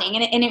what's happening.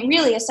 And it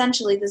really,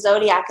 essentially, the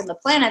zodiac and the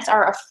planets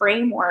are a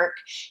framework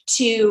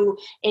to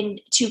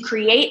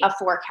create a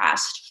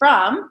forecast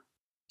from,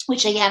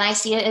 which again, I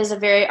see it as a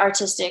very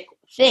artistic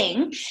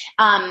thing,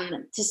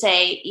 to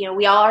say,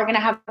 we all are going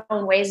to have our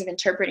own ways of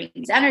interpreting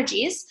these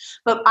energies,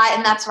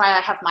 and that's why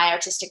I have my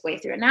artistic way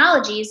through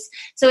analogies.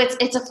 So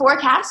it's a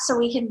forecast, so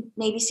we can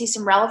maybe see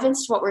some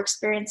relevance to what we're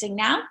experiencing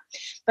now,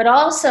 but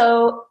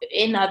also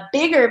in a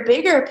bigger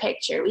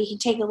picture, we can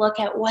take a look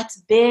at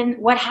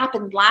what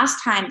happened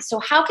last time. So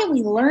how can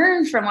we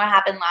learn from what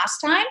happened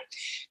last time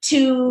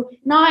to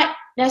not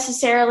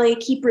necessarily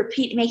keep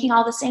making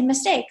all the same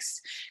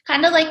mistakes?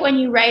 Kind of like when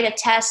you write a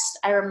test.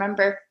 I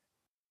remember,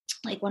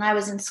 like when I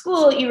was in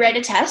school, you write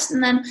a test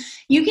and then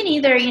you can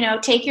either,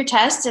 take your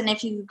test, and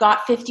if you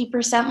got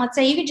 50%, let's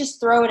say, you could just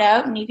throw it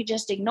out and you could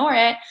just ignore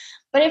it.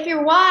 But if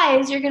you're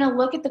wise, you're going to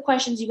look at the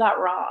questions you got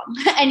wrong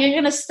and you're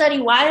going to study,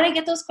 why did I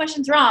get those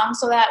questions wrong?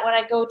 So that when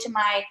I go to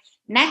my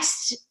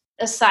next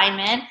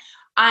assignment,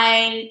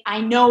 I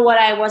know what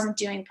I wasn't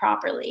doing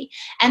properly.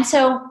 And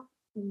so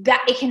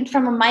that it can,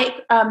 from a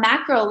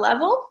macro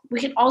level, we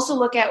can also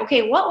look at,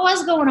 okay, what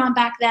was going on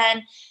back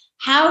then?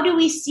 How do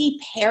we see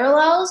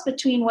parallels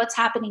between what's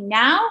happening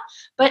now?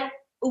 But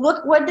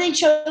look, what did they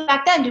show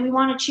back then? Do we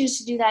want to choose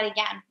to do that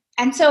again?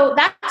 And so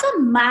that's a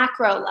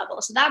macro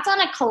level. So that's on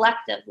a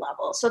collective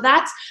level. So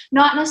that's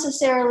not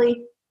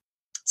necessarily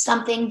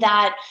something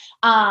that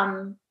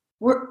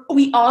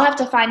we all have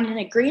to find an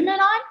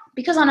agreement on,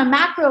 because on a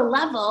macro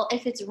level,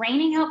 if it's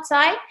raining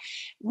outside,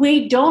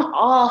 we don't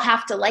all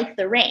have to like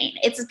the rain.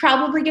 It's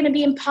probably going to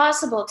be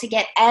impossible to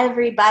get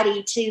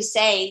everybody to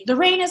say the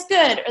rain is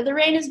good or the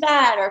rain is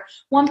bad, or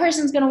one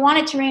person's going to want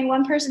it to rain,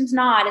 one person's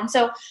not. And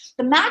so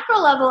the macro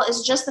level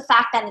is just the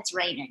fact that it's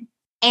raining.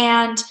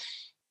 And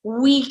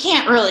we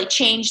can't really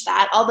change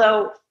that,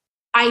 although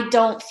I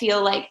don't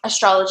feel like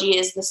astrology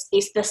is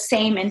the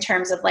same in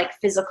terms of like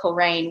physical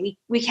rain.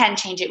 We can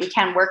change it. We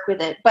can work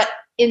with it. But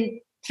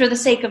for the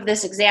sake of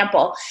this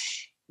example,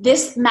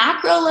 this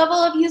macro level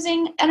of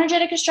using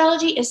energetic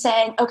astrology is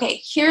saying, okay,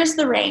 here's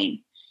the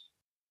rain.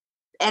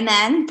 And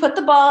then put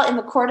the ball in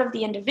the court of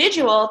the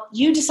individual.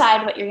 You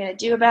decide what you're going to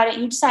do about it.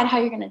 You decide how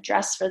you're going to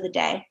dress for the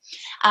day.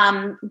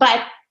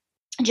 But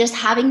just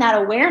having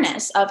that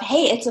awareness of,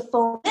 hey, it's a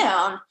full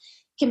moon,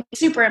 can be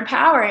super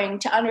empowering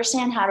to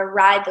understand how to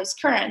ride those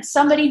currents.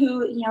 Somebody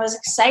who is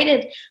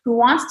excited, who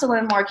wants to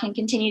learn more, can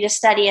continue to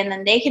study, and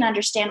then they can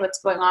understand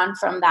what's going on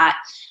from that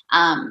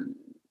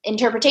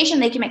interpretation.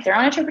 They can make their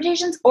own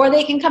interpretations, or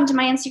they can come to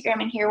my Instagram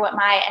and hear what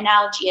my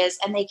analogy is,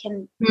 and they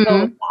can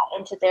go with that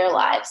into their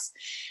lives.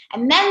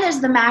 And then there's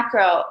the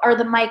macro or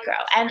the micro.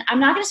 And I'm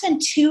not going to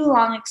spend too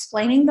long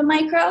explaining the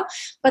micro,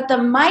 but the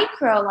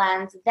micro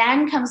lens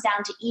then comes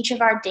down to each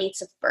of our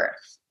dates of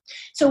birth.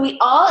 So we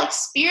all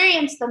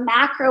experience the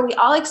macro, we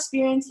all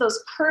experience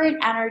those current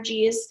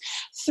energies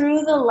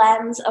through the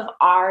lens of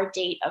our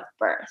date of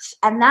birth.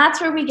 And that's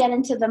where we get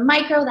into the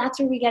micro, that's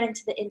where we get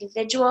into the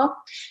individual.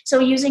 So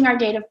using our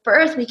date of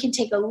birth, we can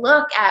take a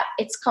look at,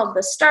 it's called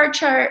the star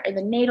chart or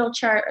the natal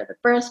chart or the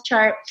birth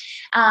chart.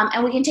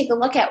 And we can take a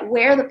look at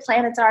where the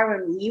planets are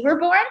when we were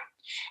born.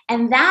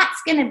 And that's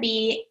going to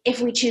be,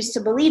 if we choose to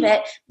believe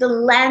it, the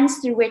lens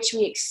through which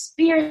we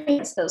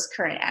experience those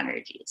current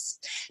energies.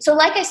 So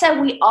like I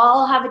said, we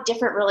all have a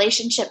different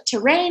relationship to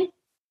rain.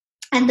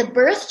 And the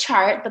birth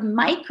chart, the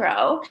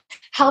micro,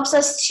 helps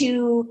us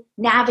to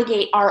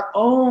navigate our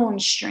own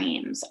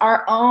streams,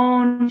 our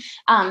own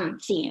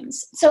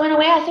themes. So in a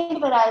way, I think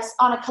of it as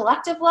on a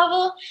collective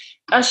level,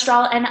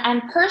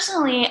 and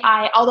personally,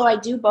 although I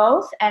do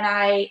both, and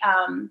I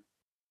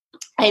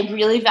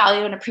really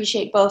value and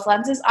appreciate both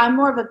lenses. I'm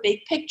more of a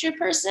big picture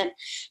person.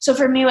 So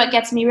for me, what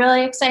gets me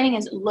really exciting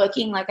is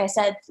looking, like I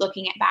said,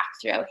 looking at back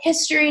throughout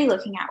history,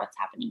 looking at what's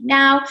happening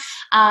now,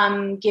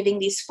 giving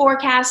these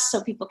forecasts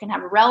so people can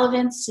have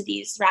relevance to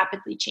these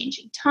rapidly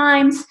changing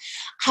times.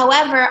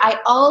 However, I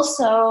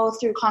also,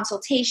 through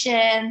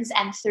consultations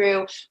and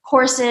through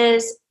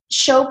courses,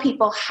 show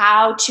people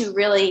how to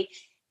really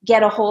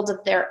get a hold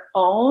of their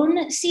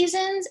own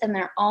seasons and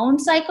their own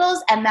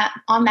cycles. And that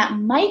on that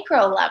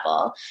micro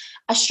level,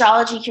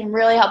 astrology can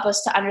really help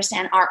us to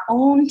understand our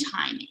own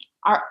timing,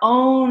 our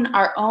own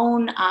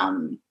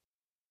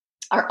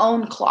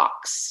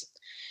clocks.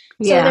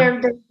 So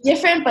they're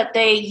different, but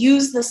they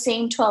use the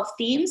same 12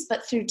 themes,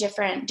 but through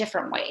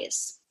different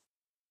ways.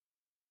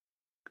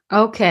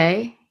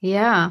 Okay.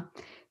 Yeah.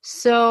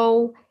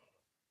 So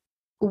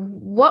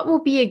what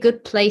would be a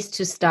good place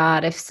to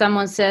start if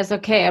someone says,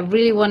 okay, I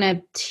really want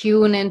to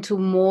tune into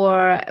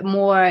more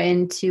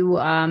into,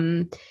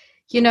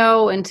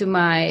 into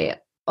my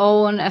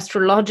own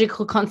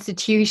astrological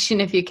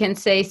constitution, if you can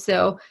say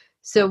so.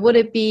 So would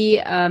it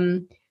be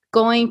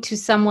going to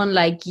someone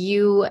like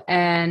you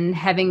and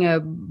having a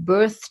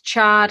birth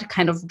chart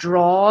kind of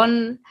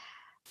drawn?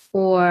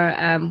 Or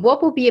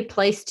what would be a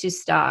place to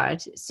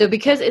start? So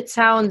because it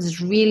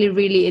sounds really,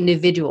 really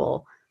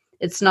individual.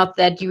 It's not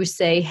that you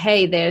say,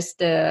 hey, there's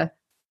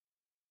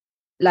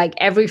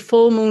every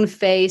full moon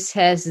phase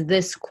has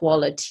this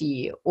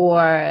quality,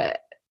 or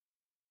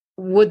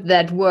would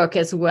that work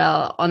as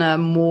well on a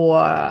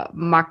more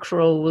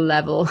macro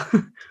level?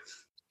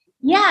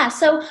 Yeah,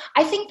 so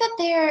I think that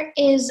there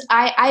is,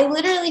 I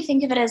literally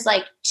think of it as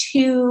like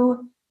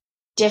two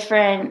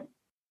different,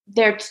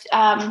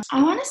 I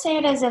want to say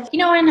it as if,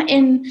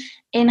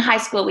 in high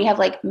school we have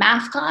like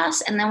math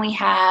class and then we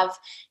have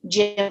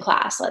gym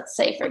class, let's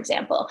say, for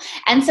example.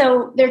 And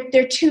so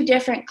they're two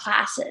different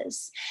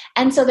classes.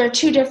 And so they're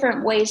two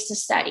different ways to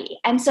study.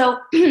 And so,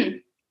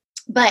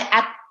 but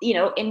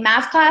in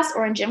math class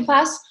or in gym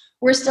class,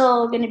 we're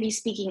still going to be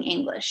speaking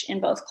English in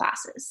both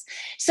classes.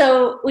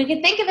 So we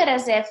could think of it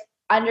as if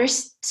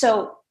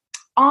so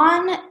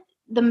on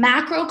the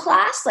macro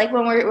class, like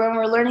when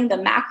we're learning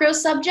the macro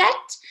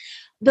subject,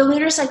 the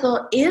lunar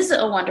cycle is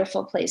a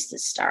wonderful place to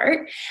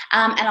start.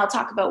 And I'll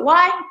talk about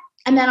why.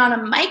 And then on a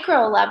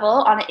micro level,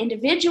 on an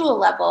individual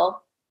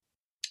level,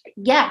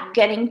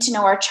 getting to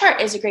know our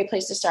chart is a great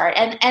place to start.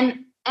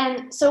 And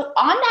so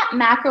on that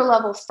macro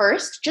level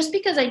first, just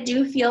because I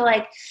do feel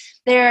like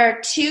there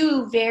are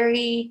two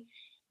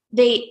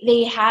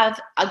they have,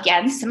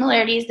 again,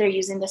 similarities. They're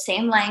using the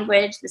same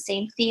language, the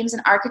same themes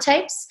and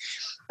archetypes,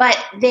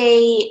 but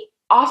they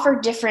offer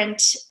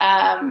different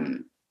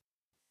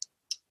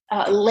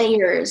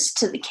layers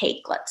to the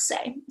cake, let's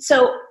say.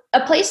 So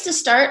a place to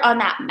start on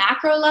that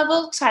macro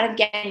level, kind of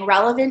getting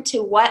relevant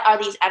to what are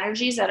these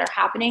energies that are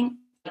happening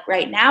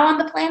right now on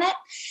the planet.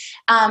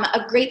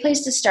 A great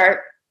place to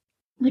start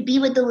would be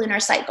with the lunar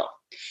cycle.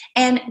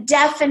 And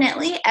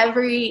definitely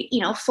every,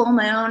 full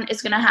moon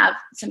is going to have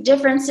some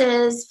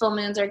differences. Full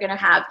moons are going to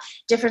have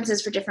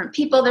differences for different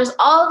people. There's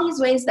all these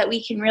ways that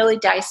we can really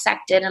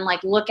dissect it and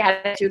look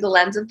at it through the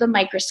lens of the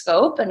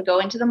microscope and go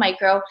into the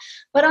micro.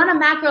 But on a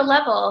macro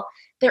level,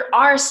 there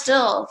are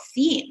still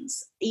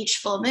themes each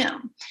full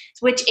moon,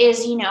 which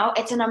is,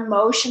 it's an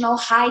emotional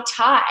high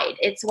tide.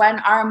 It's when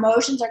our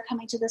emotions are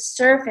coming to the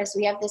surface.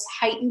 We have this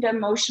heightened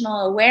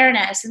emotional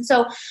awareness. And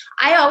so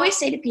I always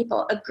say to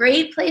people, a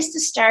great place to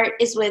start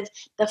is with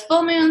the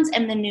full moons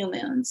and the new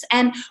moons.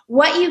 And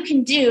what you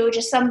can do,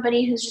 just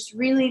somebody who's just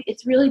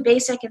it's really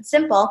basic and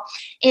simple,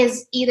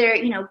 is either,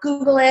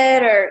 Google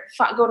it or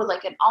go to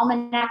an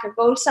almanac or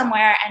go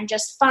somewhere and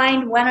just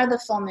find when are the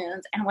full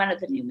moons and when are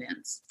the new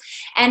moons.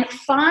 And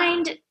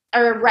find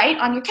or write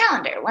on your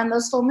calendar when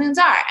those full moons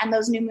are and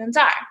those new moons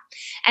are.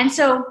 And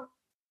so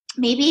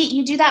maybe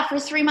you do that for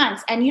 3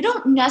 months and you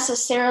don't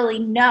necessarily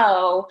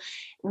know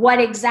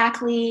what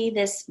exactly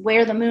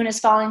where the moon is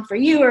falling for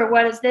you, or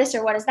what is this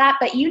or what is that,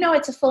 but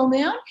it's a full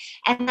moon,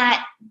 and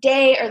that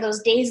day or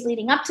those days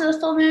leading up to the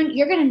full moon,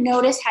 you're going to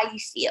notice how you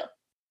feel.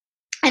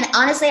 And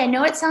honestly, I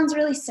know it sounds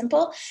really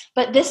simple,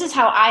 but this is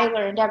how I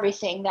learned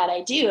everything that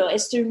I do,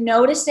 is through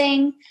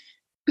noticing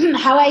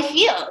how I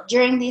feel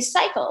during these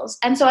cycles.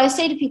 And so I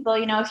say to people,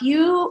 if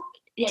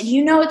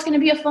it's going to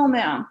be a full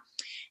moon,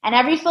 and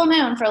every full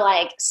moon for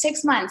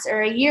 6 months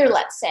or a year,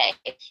 let's say,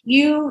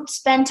 you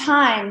spend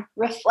time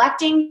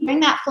reflecting during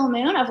that full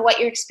moon of what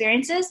your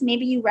experience is.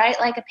 Maybe you write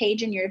a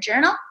page in your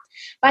journal.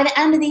 By the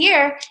end of the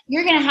year,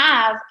 you're going to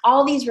have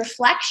all these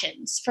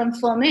reflections from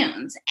full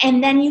moons.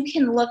 And then you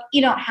can look,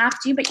 you don't have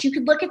to, but you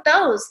could look at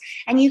those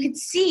and you could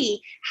see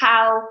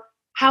how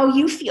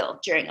you feel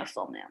during a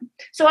full moon.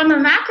 So on the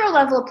macro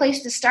level, a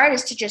place to start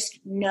is to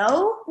just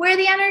know where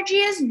the energy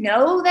is,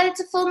 know that it's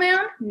a full moon,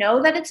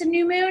 know that it's a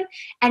new moon,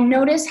 and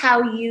notice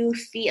how you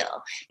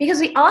feel. Because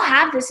we all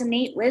have this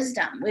innate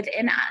wisdom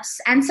within us.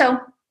 And so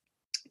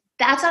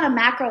that's on a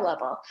macro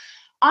level.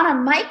 On a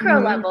micro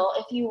level,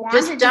 if you want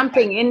just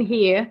jumping in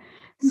here,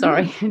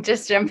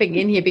 just jumping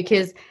in here,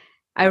 because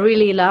I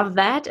really love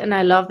that. And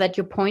I love that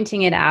you're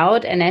pointing it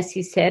out. And as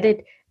you said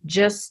it,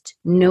 just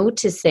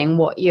noticing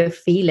what you're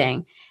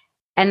feeling.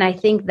 And I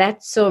think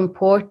that's so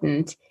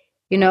important,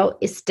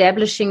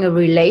 establishing a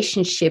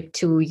relationship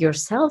to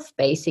yourself,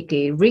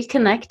 basically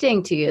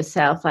reconnecting to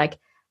yourself.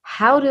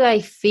 How do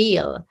I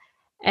feel?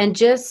 And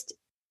just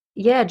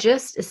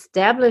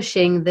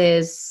establishing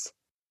this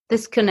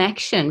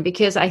connection,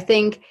 because I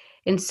think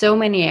in so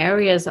many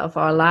areas of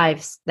our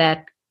lives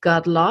that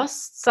got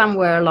lost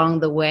somewhere along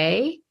the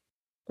way,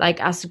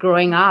 like us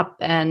growing up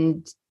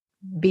and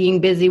being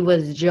busy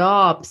with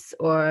jobs,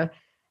 or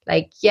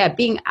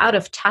being out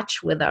of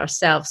touch with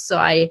ourselves. So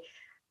I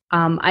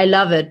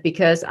love it,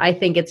 because I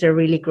think it's a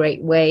really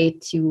great way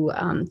to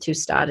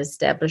start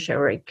establish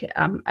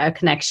a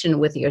connection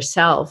with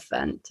yourself.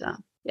 And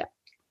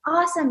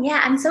Awesome.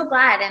 Yeah, I'm so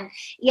glad.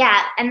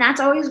 And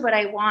that's always what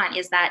I want,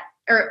 is that,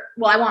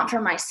 I want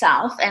for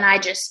myself, and I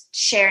just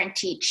share and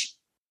teach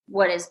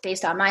what is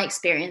based on my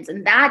experience.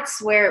 And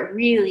that's where it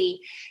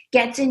really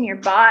gets in your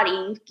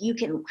body.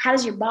 How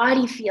does your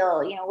body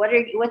feel?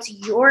 What's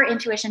your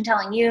intuition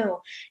telling you?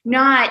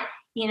 Not,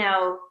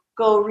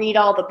 go read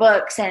all the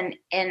books and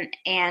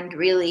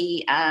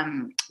really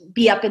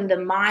be up in the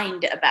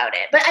mind about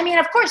it. But I mean,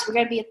 of course, we're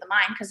going to be at the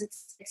mind, because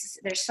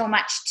there's so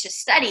much to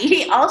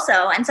study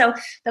also. And so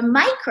the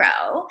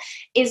micro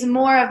is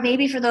more of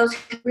maybe for those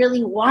who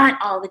really want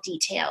all the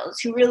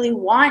details, who really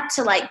want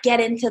to get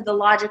into the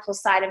logical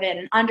side of it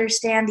and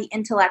understand the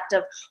intellect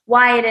of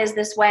why it is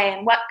this way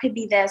and what could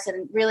be this,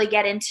 and really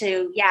get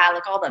into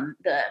all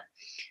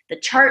the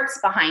charts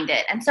behind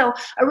it. And so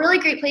a really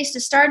great place to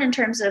start in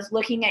terms of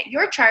looking at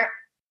your chart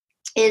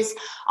is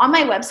on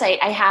my website.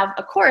 I have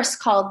a course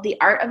called The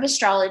Art of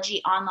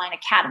Astrology Online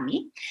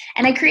Academy.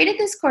 And I created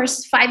this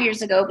course 5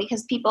 years ago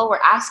because people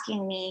were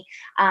asking me,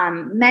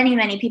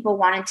 many people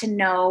wanted to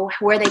know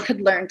where they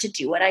could learn to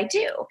do what I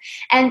do.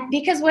 And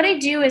because what I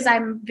do is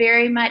I'm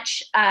very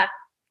much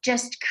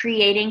just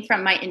creating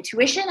from my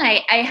intuition.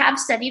 I have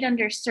studied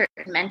under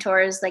certain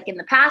mentors in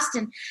the past,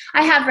 and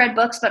I have read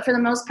books, but for the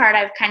most part,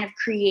 I've kind of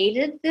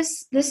created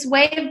this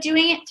way of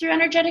doing it through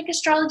energetic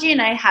astrology.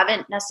 And I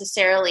haven't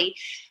necessarily,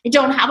 I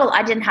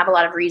didn't have a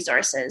lot of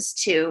resources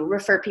to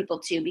refer people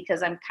to,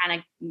 because I'm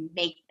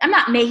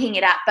not making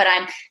it up, but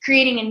I'm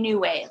creating a new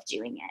way of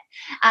doing it.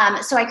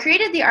 So I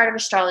created the Art of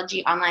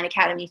Astrology Online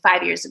Academy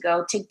 5 years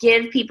ago to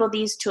give people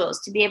these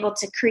tools to be able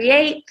to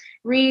create,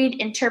 read,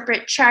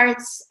 interpret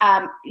charts,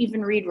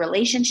 even read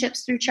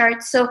relationships through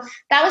charts. So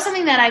that was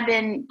something that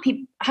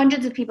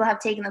hundreds of people have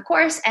taken the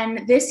course.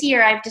 And this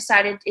year I've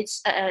decided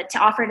to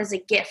offer it as a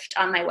gift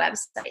on my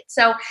website.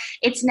 So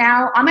it's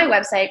now on my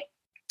website,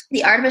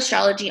 The Art of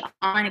Astrology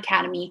Online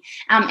Academy.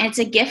 It's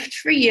a gift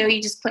for you.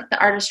 You just click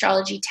the Art of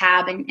Astrology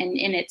tab and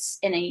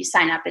you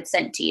sign up. It's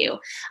sent to you.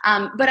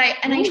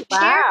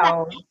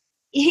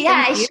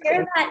 I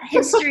share that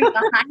history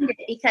behind it,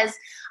 because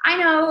I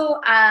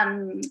know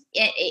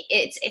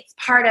it's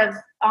part of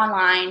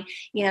online.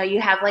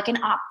 You have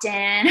an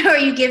opt-in, or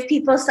you give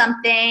people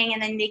something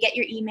and then they get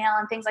your email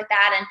and things like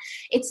that. And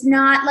it's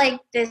not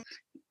like this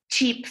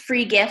cheap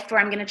free gift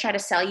where I'm going to try to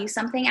sell you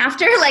something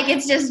after.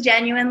 It's just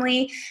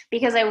genuinely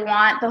because I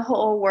want the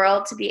whole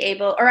world to be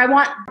able, or I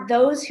want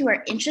those who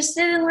are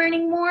interested in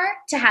learning more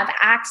to have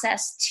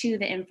access to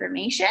the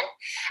information,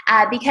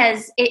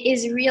 because it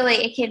is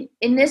really,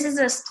 and this is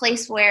a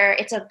place where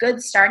it's a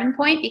good starting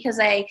point, because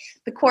the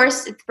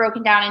course, it's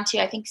broken down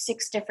into, I think,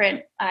 6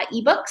 different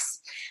ebooks.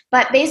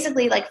 But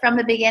basically, from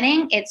the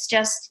beginning, it's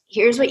just,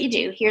 here's what you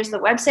do. Here's the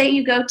website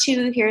you go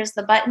to. Here's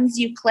the buttons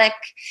you click.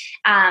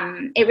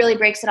 It really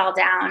breaks it all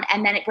down.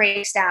 And then it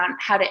breaks down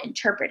how to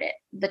interpret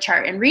the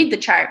chart and read the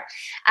chart.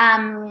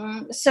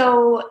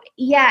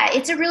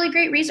 It's a really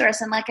great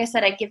resource. And like I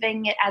said, I'm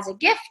giving it as a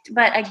gift,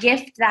 but a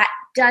gift that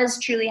does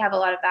truly have a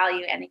lot of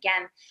value. And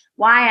again,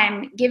 why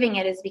I'm giving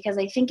it is because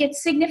I think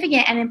it's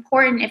significant and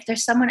important if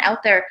there's someone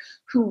out there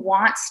who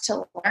wants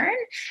to learn,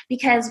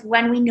 because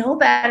when we know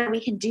better,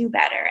 we can do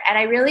better. And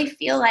I really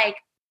feel like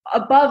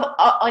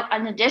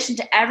in addition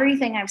to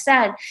everything I've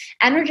said,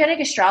 energetic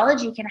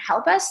astrology can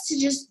help us to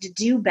just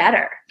do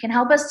better, can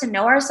help us to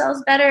know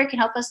ourselves better, can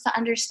help us to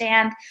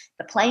understand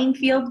the playing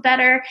field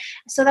better,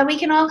 so that we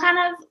can all kind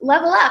of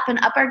level up and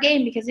up our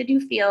game, because I do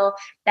feel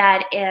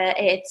that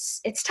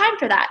it's time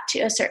for that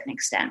to a certain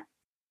extent.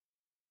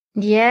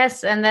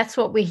 Yes, and that's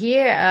what we're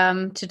here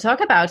to talk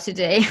about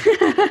today.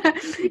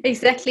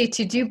 Exactly,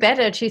 to do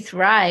better, to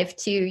thrive,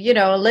 to,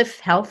 live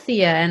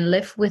healthier and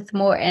live with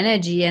more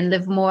energy and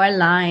live more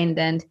aligned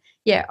and,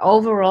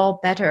 overall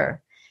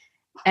better.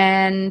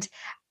 And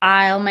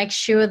I'll make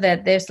sure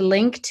that there's a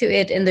link to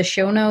it in the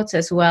show notes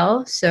as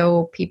well,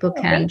 so people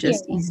can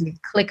just easily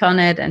click on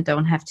it and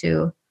don't have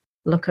to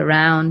look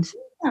around.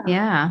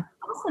 Yeah.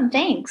 Awesome,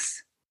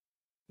 thanks.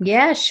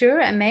 Yeah,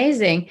 sure,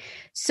 amazing.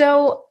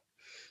 So,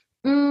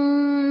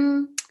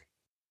 from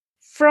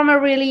a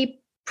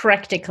really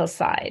practical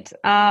side,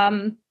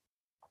 that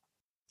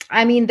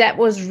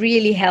was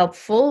really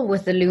helpful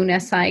with the lunar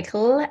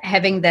cycle,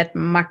 having that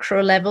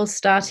macro level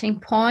starting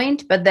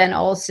point, but then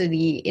also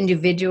the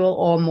individual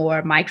or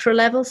more micro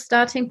level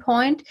starting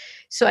point.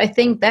 So I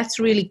think that's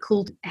really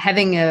cool,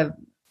 having a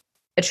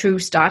true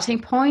starting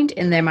point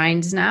in their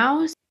minds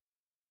now.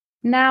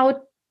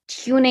 Now,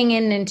 tuning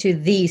into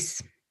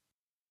these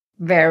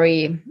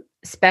very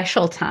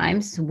special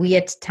times,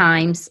 weird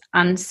times,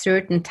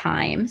 uncertain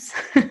times.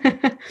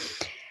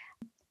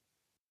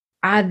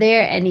 Are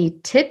there any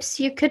tips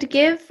you could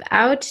give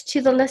out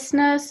to the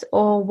listeners,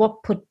 or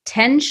what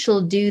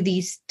potential do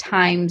these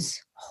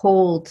times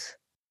hold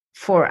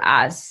for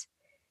us.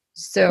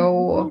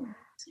 So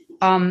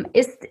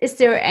is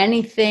there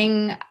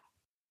anything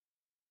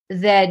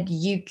that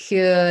you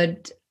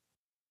could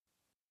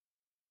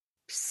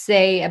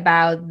say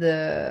about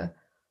the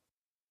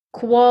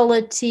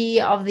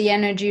quality of the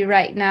energy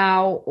right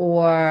now,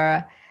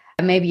 or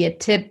maybe a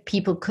tip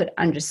people could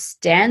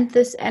understand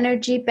this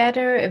energy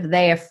better if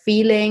they are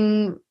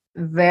feeling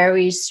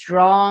very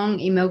strong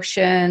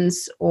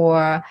emotions,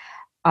 or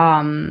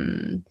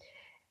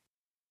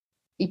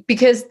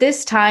because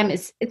this time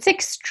it's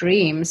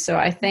extreme. So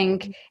I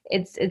think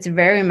it's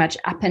very much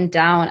up and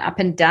down,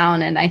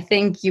 and I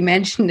think you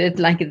mentioned it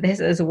like this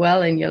as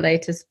well in your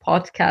latest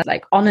podcast,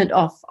 like on and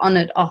off, on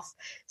and off.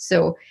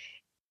 So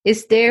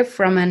is there,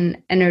 from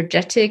an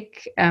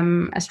energetic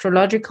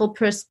astrological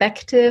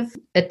perspective,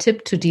 a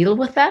tip to deal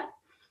with that?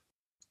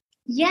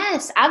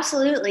 Yes,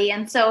 absolutely.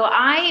 And so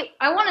I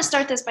want to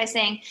start this by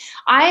saying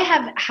I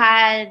have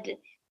had,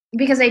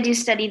 because I do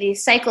study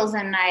these cycles,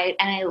 and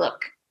I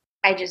look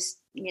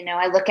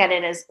at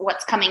it as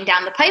what's coming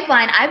down the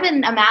pipeline. I've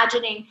been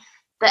imagining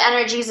the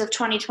energies of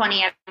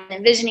 2020. I've been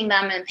envisioning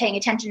them and paying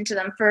attention to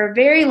them for a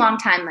very long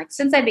time, like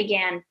since I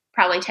began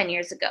probably 10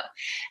 years ago.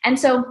 And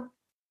so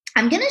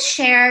I'm going to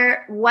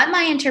share what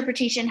my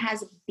interpretation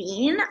has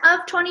been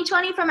of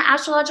 2020 from an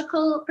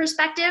astrological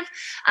perspective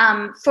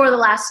for the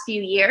last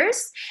few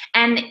years.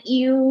 And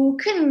you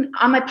can,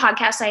 on my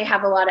podcast, I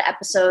have a lot of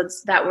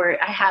episodes I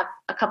have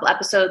a couple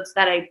episodes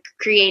that I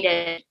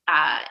created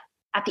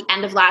at the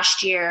end of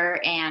last year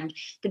and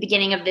the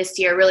beginning of this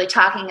year, really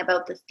talking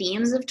about the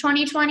themes of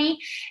 2020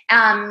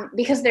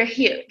 because they're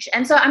huge.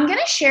 And so I'm going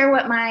to share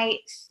what my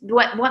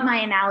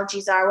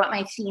analogies are, what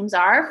my themes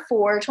are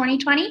for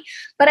 2020.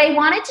 But I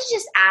wanted to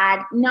just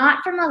add,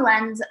 not from a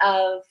lens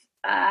of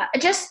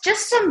just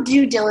some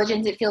due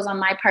diligence, it feels on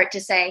my part to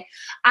say,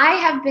 I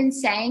have been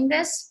saying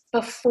this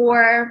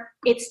before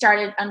it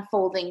started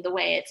unfolding the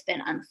way it's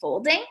been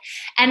unfolding.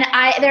 And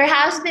there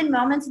has been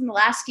moments in the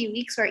last few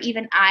weeks where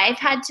even I've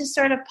had to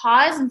sort of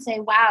pause and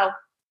say, wow,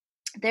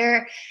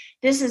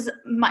 this is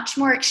much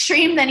more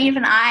extreme than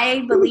even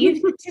I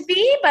believed it to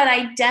be, but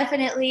I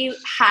definitely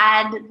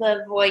had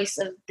the voice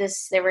of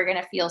this. They were going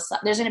to feel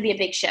there's going to be a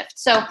big shift.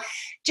 So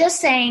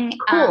just saying,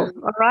 cool.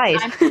 All right.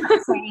 I'm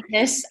not saying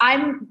this.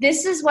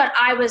 This is what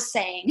I was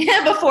saying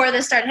before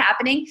this started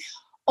happening,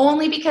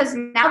 only because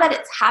now that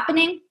it's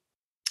happening,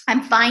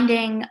 I'm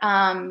finding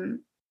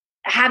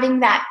having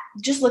that,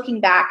 just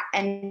looking back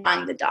and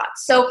finding the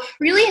dots. So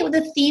really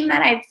the theme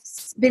that I've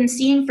been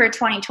seeing for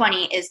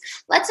 2020 is,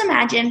 let's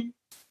imagine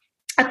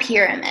a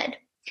pyramid.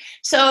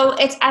 So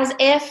it's as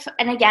if,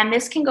 and again,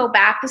 this can go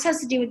back, this has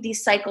to do with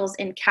these cycles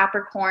in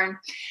Capricorn.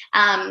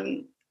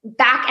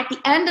 Back at the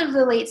end of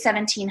the late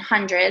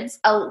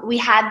 1700s, we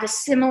had the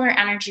similar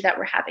energy that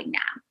we're having now.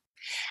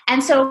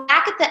 And so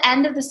back at the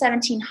end of the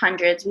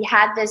 1700s, we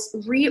had this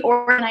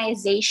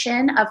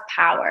reorganization of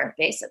power,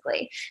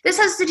 basically. This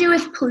has to do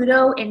with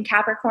Pluto in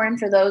Capricorn,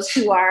 for those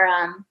who are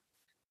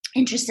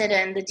interested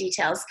in the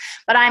details.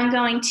 But I'm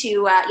going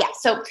to,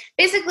 so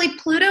basically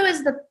Pluto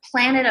is the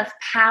planet of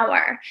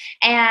power,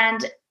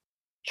 and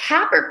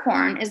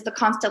Capricorn is the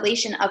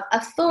constellation of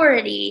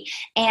authority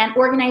and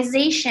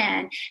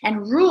organization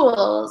and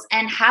rules,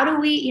 and how do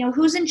we,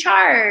 who's in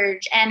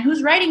charge and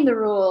who's writing the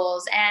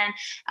rules and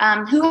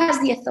who has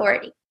the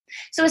authority.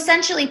 So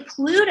essentially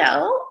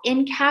Pluto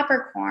in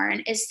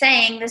Capricorn is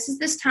saying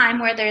this time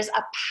where there's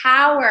a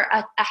power,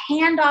 a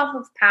handoff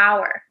of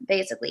power,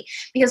 basically,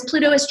 because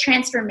Pluto is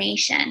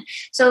transformation.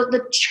 So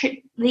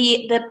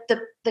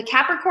the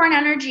Capricorn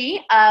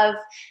energy of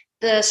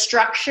the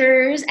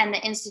structures and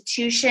the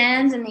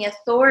institutions and the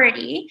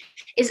authority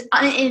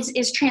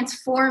is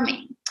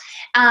transforming.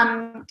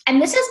 And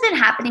this has been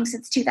happening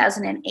since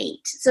 2008.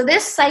 So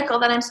this cycle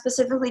that I'm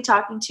specifically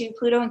talking to,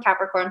 Pluto and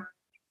Capricorn,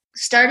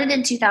 started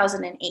in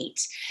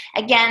 2008.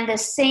 Again,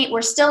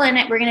 we're still in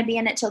it. We're going to be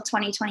in it till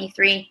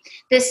 2023.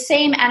 This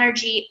same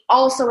energy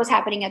also was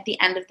happening at the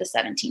end of the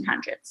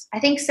 1700s. I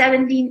think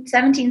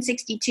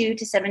 1762 to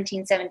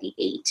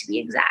 1778 to be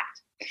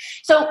exact.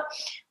 So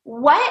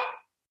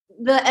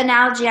the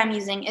analogy I'm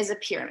using is a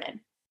pyramid.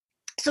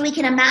 So we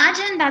can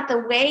imagine that the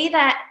way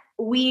that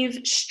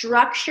we've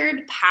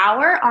structured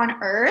power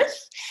on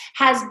Earth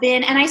has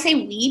been, and I say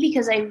we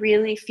because I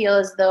really feel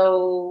as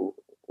though,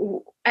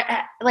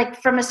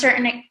 like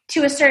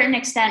to a certain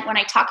extent, when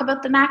I talk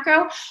about the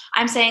macro,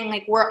 I'm saying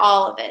like we're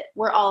all of it.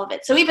 We're all of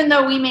it. So even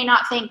though we may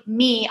not think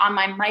me on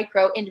my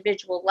micro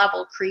individual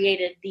level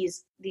created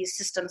these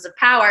systems of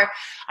power,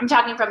 I'm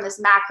talking from this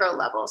macro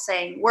level,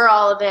 saying we're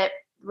all of it.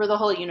 We're the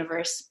whole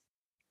universe.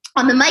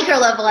 On the micro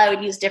level, I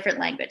would use different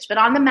language, but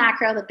on the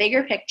macro, the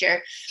bigger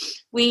picture,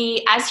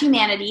 we as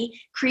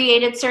humanity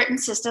created certain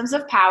systems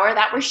of power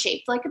that were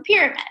shaped like a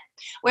pyramid.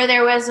 where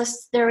there was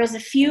a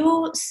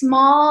few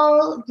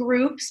small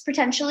groups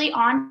potentially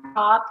on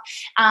top,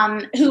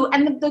 and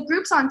the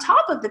groups on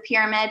top of the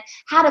pyramid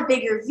had a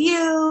bigger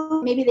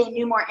view. Maybe they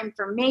knew more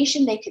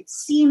information, they could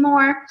see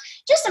more.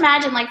 Just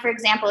imagine, like, for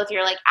example, if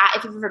you're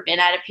if you've ever been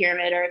at a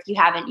pyramid, or if you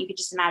haven't, you could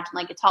just imagine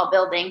like a tall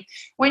building.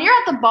 When you're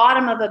at the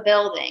bottom of a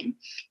building,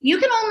 you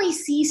can only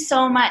see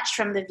so much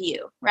from the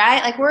view,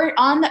 right? Like, we're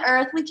on the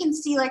earth, we can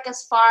see like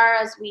as far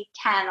as we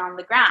can on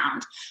the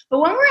ground. But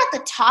when we're at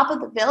the top of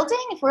the building,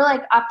 if we're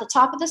like at the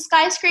top of the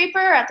skyscraper,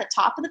 at the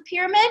top of the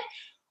pyramid,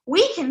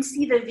 we can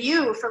see the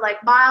view for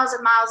like miles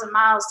and miles and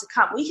miles to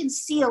come. We can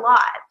see a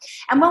lot.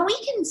 And when we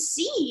can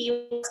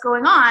see what's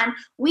going on,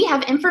 we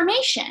have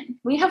information,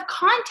 we have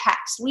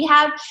context, we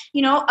have,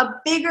 a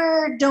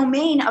bigger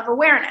domain of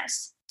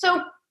awareness.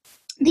 So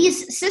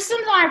these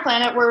systems on our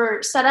planet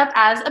were set up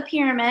as a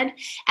pyramid,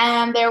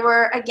 and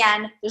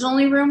there's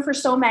only room for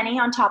so many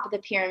on top of the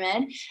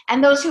pyramid.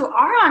 And those who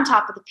are on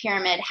top of the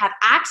pyramid have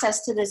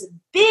access to this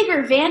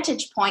bigger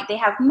vantage point. They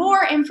have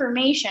more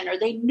information, or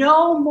they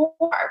know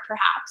more,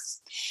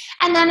 perhaps.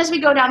 And then as we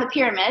go down the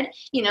pyramid,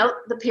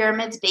 the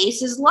pyramid's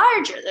base is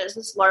larger. There's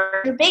this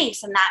larger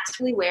base, and that's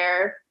really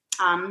where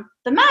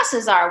the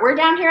masses are. We're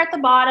down here at the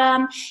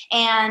bottom,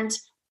 and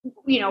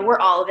we're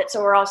all of it,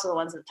 so we're also the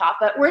ones at the top,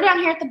 but we're down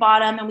here at the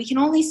bottom, and we can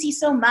only see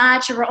so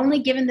much, or we're only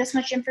given this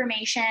much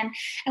information.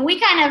 And we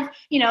kind of,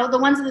 the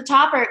ones at the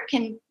top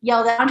can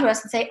yell down to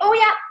us and say, oh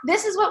yeah,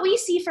 this is what we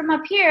see from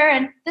up here,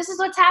 and this is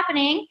what's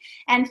happening,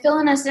 and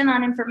filling us in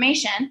on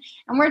information.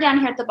 And we're down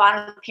here at the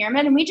bottom of the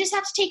pyramid, and we just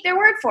have to take their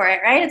word for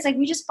it, right? It's like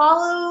we just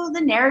follow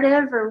the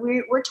narrative, or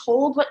we're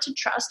told what to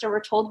trust, or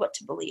we're told what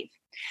to believe.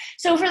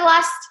 So for the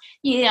last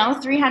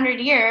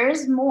 300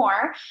 years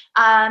more,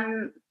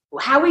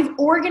 how we've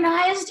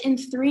organized in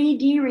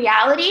 3D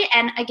reality,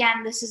 and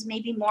again, this is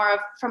maybe more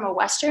from a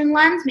Western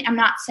lens. I'm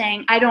not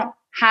saying, I don't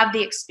have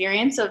the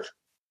experience of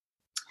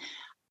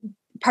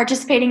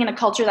participating in a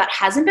culture that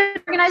hasn't been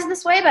organized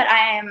this way, but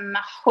I am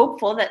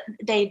hopeful that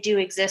they do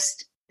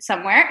exist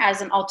somewhere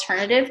as an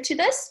alternative to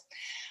this.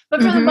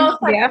 But for the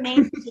most part, the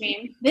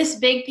mainstream, this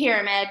big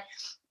pyramid,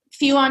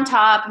 few on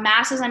top,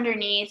 masses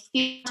underneath,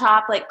 few on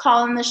top, like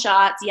calling the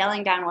shots,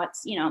 yelling down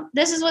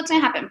this is what's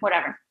going to happen,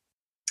 whatever.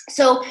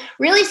 So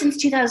really, since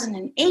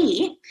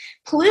 2008,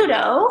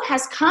 Pluto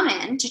has come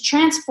in to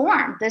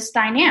transform this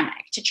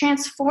dynamic, to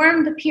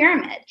transform the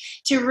pyramid,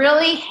 to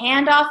really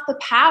hand off the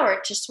power,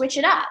 to switch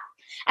it up.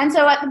 And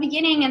so at the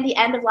beginning and the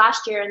end of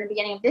last year and the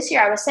beginning of this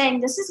year, I was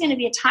saying this is going to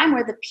be a time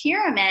where the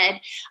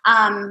pyramid,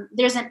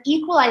 there's an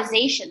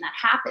equalization that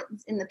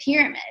happens in the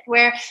pyramid,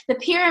 where the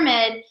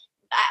pyramid,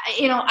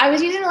 I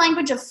was using the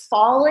language of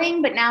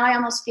falling, but now I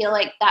almost feel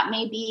like that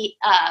may be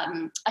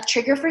a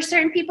trigger for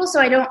certain people. So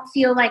I don't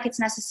feel like it's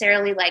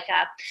necessarily like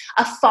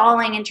a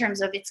falling in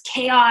terms of it's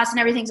chaos and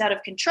everything's out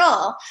of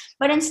control,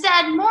 but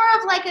instead more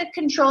of like a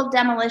controlled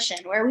demolition,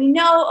 where we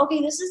know,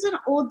 okay, this is an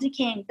old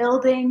decaying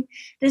building.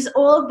 This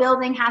old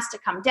building has to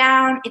come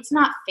down. It's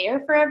not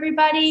fair for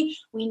everybody.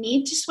 We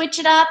need to switch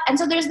it up. And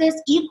so there's this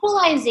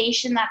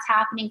equalization that's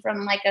happening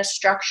from like a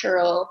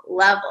structural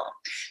level.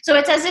 So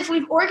it's as if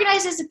we've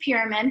organized as a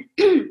pyramid.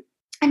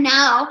 And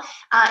now,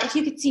 if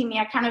you could see me,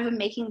 I kind of am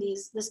making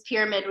this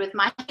pyramid with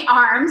my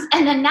arms.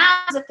 And then now,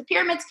 as if the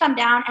pyramids come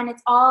down, and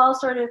it's all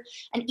sort of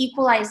an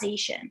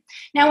equalization.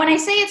 Now, when I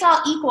say it's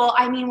all equal,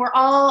 I mean we're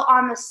all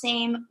on the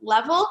same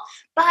level,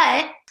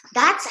 but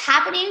that's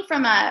happening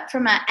from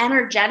an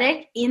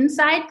energetic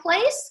inside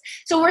place.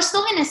 So we're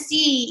still going to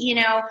see,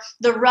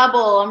 the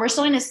rubble, and we're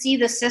still going to see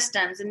the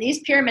systems. And these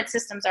pyramid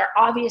systems are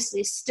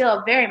obviously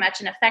still very much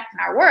in effect in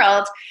our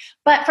world.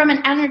 But from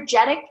an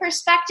energetic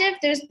perspective,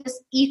 there's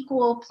this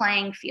equal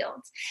playing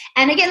field.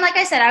 And again, like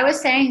I said,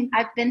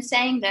 I've been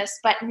saying this,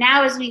 but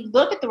now as we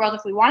look at the world,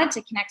 if we wanted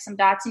to connect some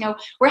dots,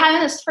 we're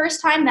having this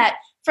first time that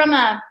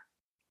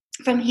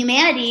from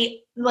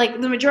humanity,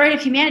 like the majority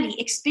of humanity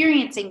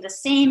experiencing the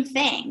same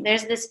thing.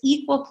 There's this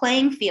equal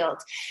playing field.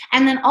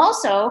 And then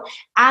also,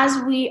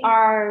 as we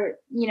are,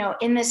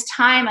 in this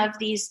time of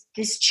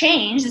this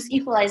change, this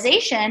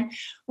equalization,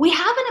 we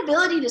have an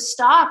ability to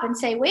stop and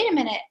say, wait a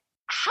minute,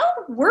 how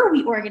were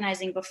we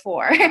organizing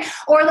before?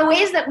 Or the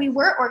ways that we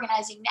were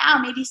organizing now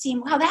maybe seem,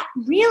 wow, that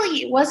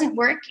really wasn't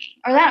working,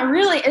 or that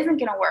really isn't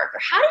going to work, or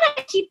how did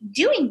I keep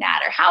doing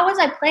that, or how was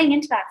I playing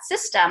into that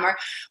system? Or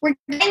we're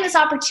getting this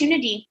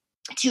opportunity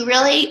to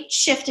really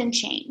shift and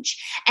change.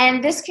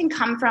 And this can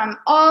come from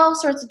all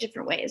sorts of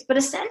different ways. But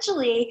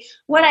essentially,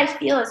 what I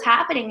feel is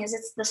happening is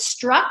it's the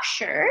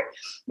structure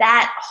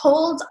that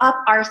holds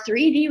up our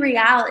 3D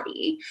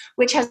reality,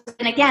 which has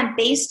been, again,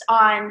 based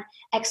on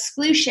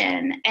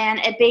exclusion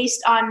and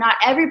based on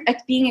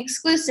being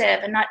exclusive,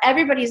 and not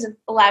everybody's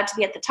allowed to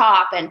be at the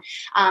top, and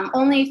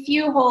only a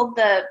few hold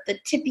the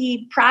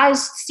tippy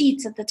prized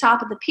seats at the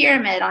top of the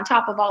pyramid on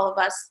top of all of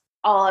us,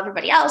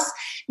 everybody else.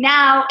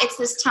 Now it's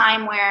this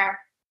time where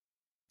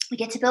we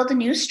get to build a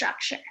new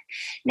structure.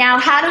 Now,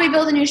 how do we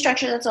build a new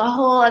structure? That's a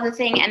whole other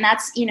thing. And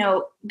that's,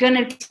 going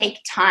to take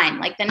time,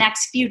 like the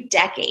next few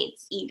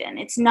decades even.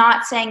 It's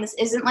not saying this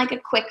isn't like a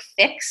quick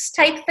fix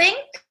type thing,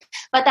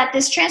 but that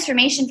this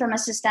transformation from a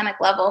systemic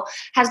level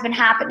has been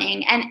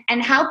happening.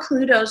 And how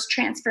Pluto's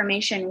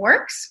transformation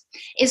works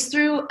is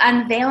through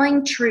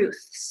unveiling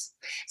truths.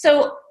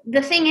 So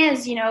the thing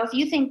is, if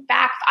you think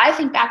back, I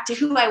think back to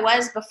who I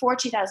was before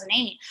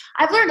 2008.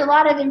 I've learned a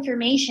lot of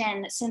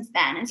information since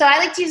then. And so I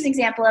like to use an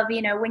example of,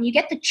 when you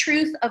get the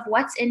truth of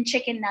what's in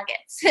chicken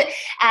nuggets,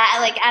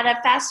 like at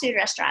a fast food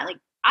restaurant, like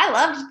I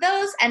loved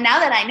those. And now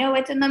that I know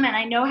what's in them and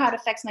I know how it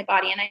affects my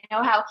body and I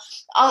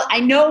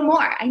know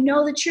more, I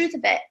know the truth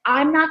of it,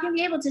 I'm not going to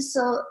be able to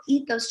still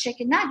eat those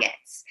chicken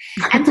nuggets.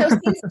 And so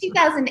since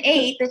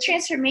 2008, the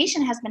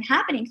transformation has been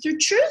happening through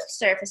truth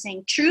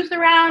surfacing, truth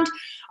around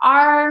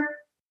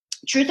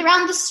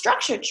the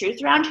structure,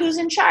 truth around who's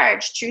in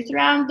charge, truth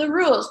around the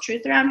rules,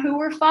 truth around who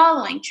we're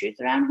following, truth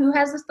around who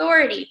has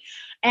authority.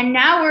 And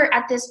now we're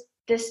at this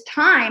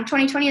time,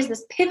 2020 is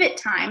this pivot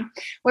time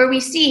where we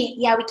see,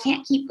 we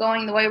can't keep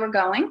going the way we're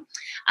going.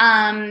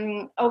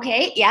 We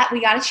got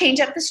to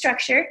change up the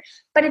structure,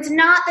 but it's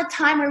not the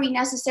time where we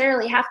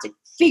necessarily have to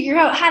figure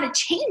out how to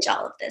change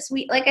all of this.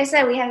 Like I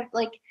said, we have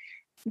like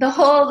this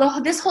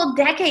whole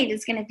decade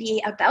is going to be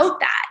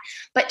about that.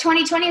 But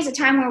 2020 is a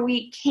time where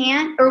we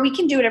can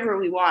do whatever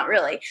we want,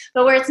 really,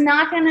 but where it's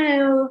not going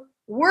to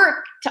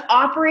work to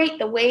operate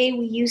the way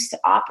we used to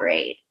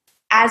operate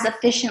as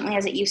efficiently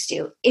as it used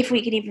to, if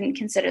we could even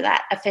consider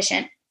that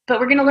efficient.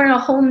 But we're going to learn a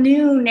whole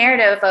new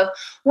narrative of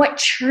what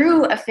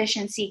true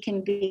efficiency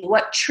can be,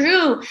 what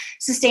true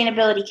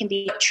sustainability can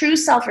be, what true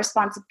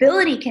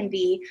self-responsibility can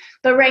be.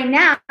 But right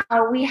now,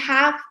 we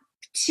have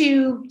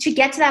to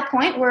get to that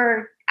point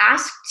where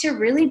asked to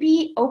really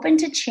be open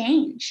to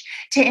change,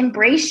 to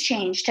embrace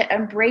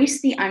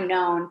the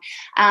unknown,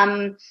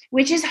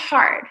 which is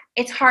hard.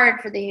 It's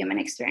hard for the human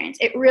experience.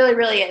 It really,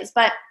 really is.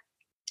 But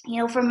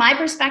from my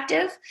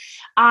perspective,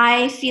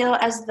 I feel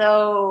as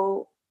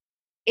though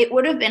it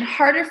would have been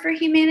harder for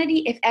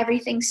humanity if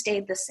everything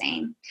stayed the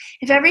same.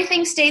 If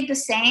everything stayed the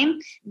same,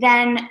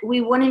 then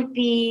we wouldn't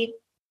be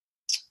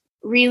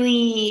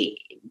really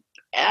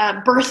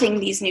birthing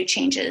these new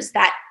changes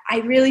that I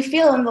really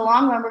feel in the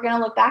long run, we're going to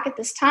look back at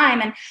this time.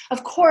 And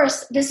of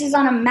course, this is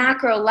on a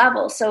macro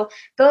level. So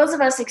those of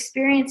us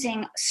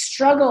experiencing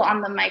struggle on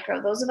the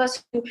micro, those of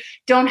us who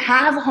don't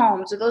have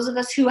homes, or those of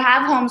us who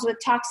have homes with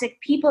toxic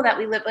people that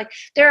we live, like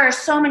there are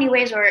so many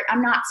ways where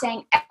I'm not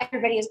saying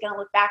everybody is going to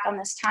look back on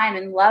this time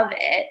and love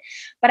it.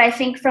 But I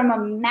think from a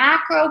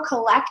macro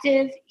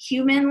collective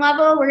human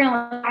level, we're going to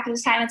look back at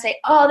this time and say,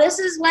 oh, that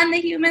was when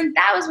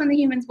the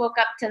humans woke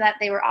up to that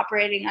they were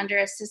operating under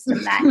a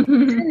system that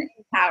didn't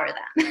empower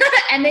them.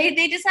 And they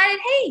decided,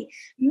 hey,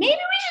 maybe we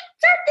should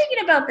start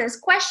thinking about this,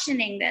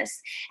 questioning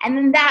this. And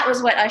then that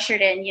was what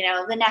ushered in,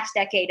 the next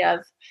decade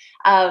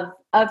of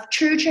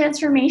true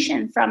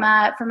transformation from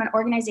an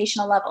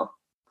organizational level.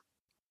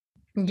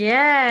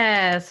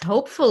 Yes,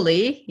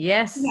 hopefully.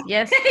 Yes, yeah.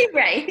 Yes.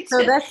 Right.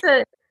 So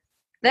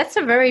that's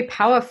a very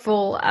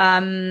powerful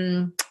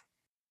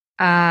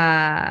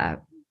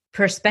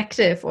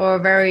perspective, or a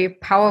very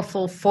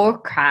powerful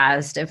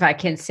forecast, if I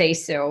can say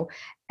so.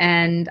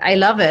 And I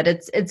love it.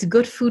 It's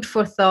good food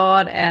for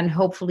thought, and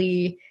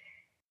hopefully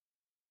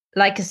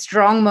like a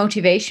strong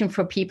motivation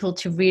for people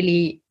to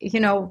really,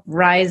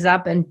 rise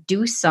up and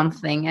do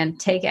something and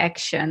take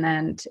action,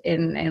 and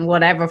in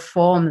whatever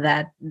form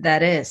that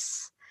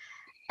is.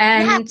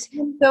 And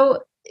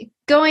so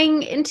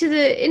going into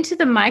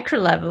the micro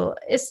level,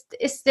 is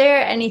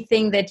there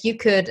anything that you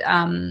could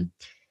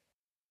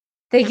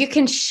that you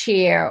can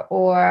share,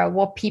 or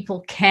what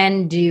people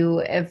can do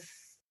if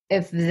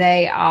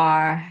they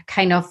are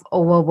kind of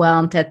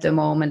overwhelmed at the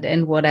moment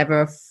in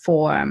whatever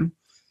form?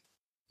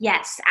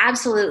 Yes,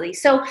 absolutely.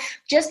 So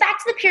just back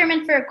to the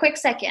pyramid for a quick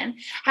second,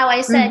 how I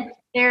said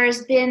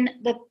there's been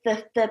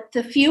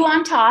the few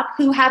on top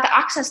who have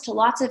access to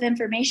lots of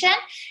information,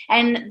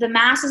 and the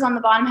masses on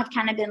the bottom have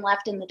kind of been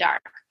left in the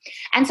dark.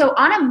 And so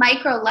on a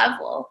micro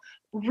level,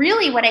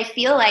 really what I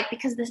feel like,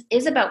 because this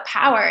is about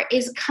power,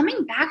 is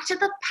coming back to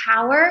the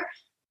power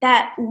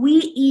that we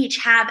each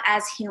have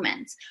as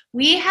humans.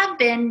 We have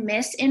been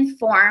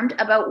misinformed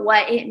about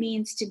what it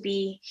means to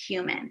be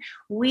human.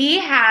 We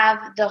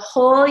have the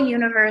whole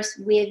universe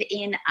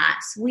within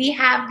us. We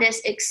have this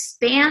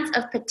expanse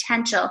of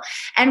potential,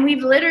 and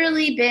we've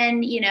literally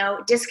been,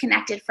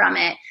 disconnected from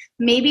it.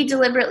 Maybe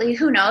deliberately,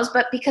 who knows,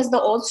 but because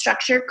the old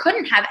structure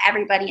couldn't have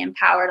everybody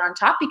empowered on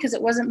top because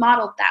it wasn't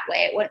modeled that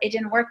way. It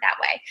didn't work that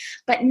way.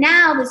 But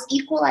now this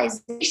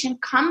equalization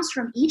comes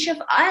from each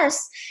of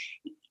us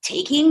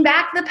taking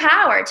back the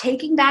power,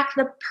 taking back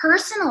the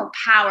personal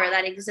power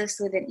that exists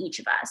within each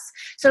of us.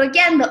 So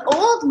again, the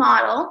old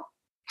model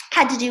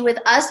had to do with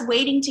us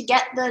waiting to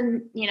get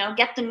the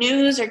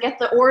news or get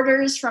the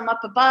orders from up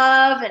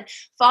above and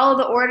follow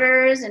the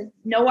orders and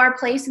know our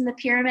place in the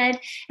pyramid.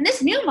 And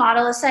this new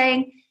model is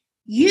saying,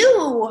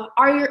 you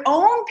are your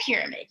own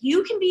pyramid.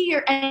 You can be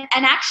and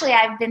actually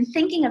I've been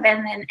thinking of it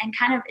and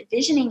kind of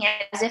envisioning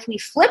it as if we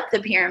flip the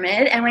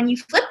pyramid. And when you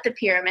flip the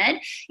pyramid,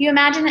 you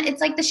imagine that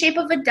it's like the shape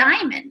of a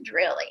diamond,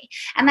 really.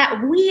 And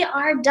that we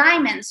are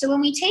diamonds. So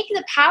when we take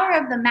the power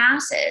of the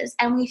masses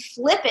and we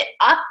flip it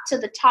up to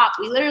the top,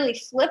 we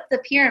literally flip the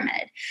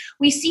pyramid,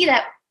 we see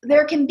that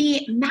there can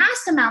be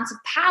mass amounts of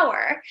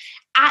power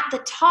at the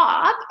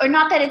top, or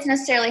not that it's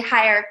necessarily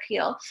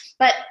hierarchical,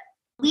 but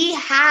we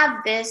have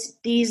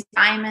these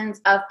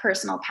diamonds of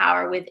personal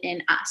power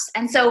within us.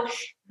 And so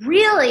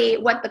really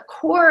what the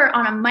core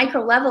on a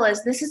micro level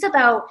is, this is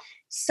about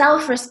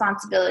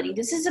self-responsibility.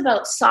 This is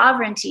about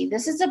sovereignty.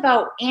 This is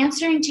about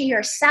answering to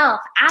yourself,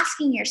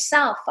 asking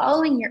yourself,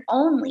 following your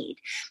own lead.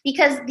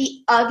 Because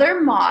the other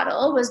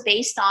model was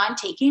based on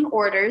taking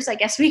orders. I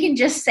guess we can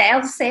just say,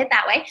 I'll just say it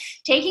that way,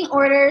 taking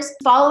orders,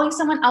 following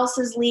someone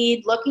else's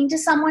lead, looking to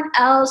someone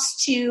else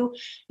to,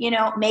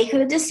 make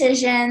the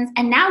decisions.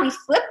 And now we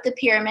flip the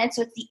pyramid.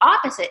 So it's the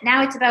opposite.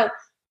 Now it's about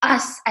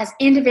us as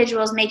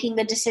individuals making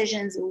the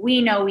decisions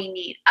we know we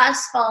need,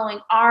 us following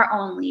our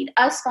own lead,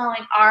 us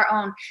following our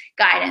own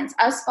guidance,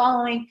 us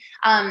following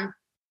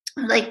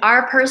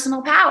our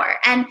personal power.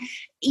 And,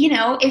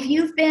 if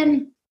you've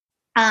been,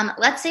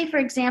 let's say, for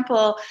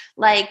example,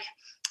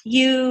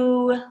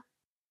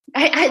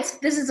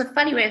 this is a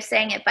funny way of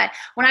saying it, but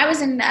when I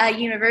was in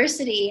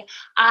university,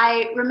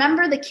 I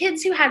remember the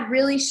kids who had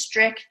really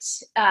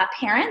strict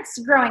parents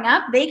growing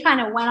up, they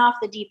kind of went off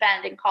the deep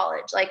end in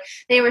college.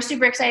 They were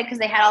super excited because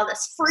they had all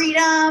this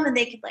freedom and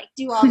they could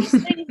do all these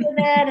things with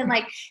it. And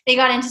they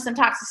got into some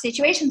toxic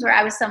situations where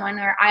I was someone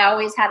where I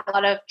always had a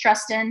lot of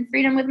trust and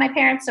freedom with my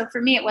parents. So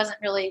for me, it wasn't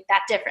really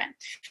that different.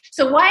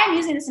 So why I'm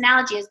using this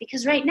analogy is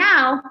because right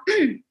now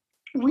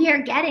we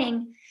are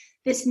getting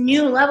this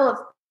new level of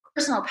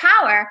personal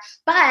power,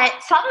 but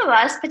some of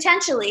us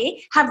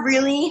potentially have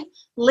really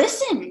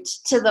listened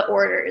to the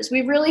orders.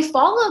 We've really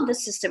followed the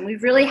system.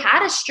 We've really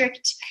had a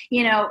strict,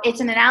 it's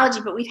an analogy,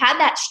 but we've had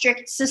that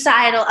strict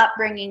societal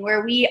upbringing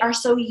where we are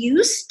so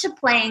used to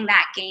playing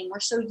that game.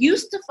 We're so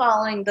used to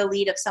following the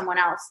lead of someone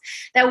else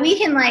that we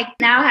can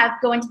now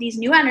go into these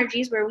new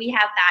energies where we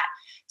have that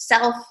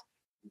self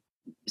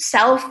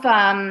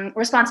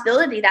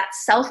responsibility, that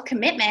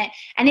self-commitment,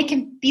 and it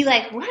can be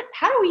what?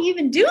 How do we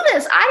even do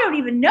this? I don't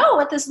even know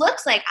what this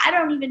looks like. I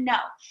don't even know.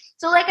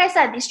 So like I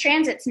said, these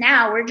transits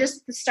now, we're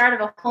just the start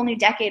of a whole new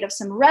decade of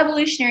some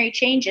revolutionary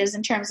changes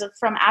in terms of,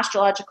 from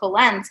astrological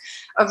lens,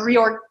 of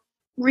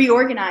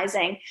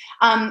reorganizing.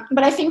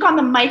 But I think on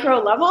the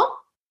micro level,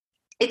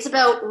 it's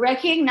about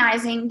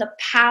recognizing the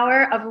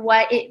power of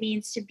what it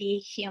means to be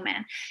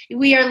human.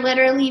 We are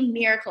literally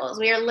miracles.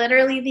 We are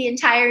literally the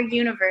entire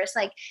universe.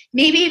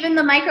 Maybe even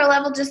the micro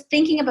level, just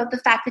thinking about the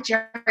fact that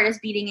your heart is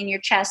beating in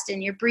your chest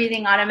and you're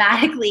breathing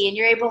automatically and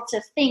you're able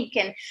to think.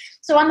 And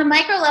so on the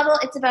micro level,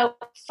 it's about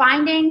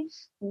finding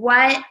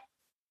what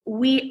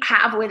we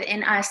have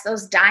within us,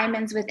 those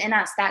diamonds within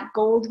us, that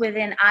gold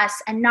within us,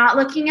 and not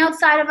looking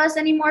outside of us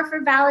anymore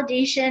for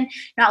validation,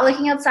 not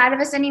looking outside of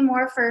us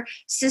anymore for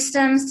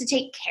systems to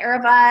take care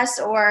of us,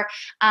 or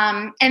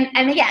and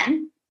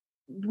again,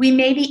 we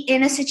may be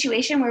in a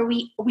situation where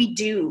we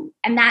do,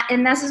 and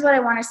this is what I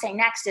want to say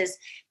next, is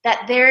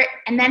that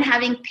and then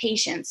having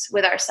patience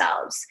with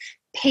ourselves.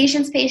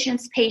 Patience,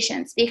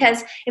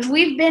 because if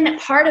we've been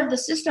part of the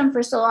system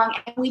for so long,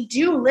 and we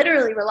do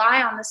literally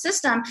rely on the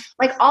system,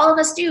 like all of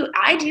us do,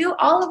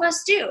 all of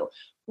us do,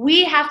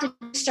 we have to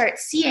start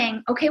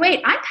seeing, okay,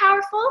 wait, I'm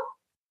powerful.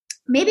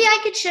 Maybe I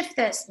could shift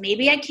this.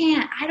 Maybe I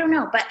can't. I don't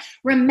know. But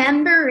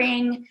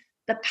remembering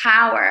the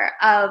power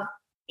of,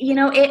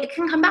 it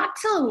can come back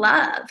to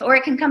love, or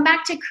it can come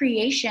back to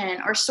creation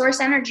or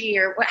source energy,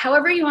 or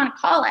however you want to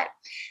call it,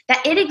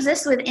 that it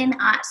exists within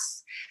us.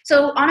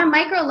 So on a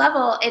micro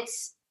level,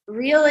 it's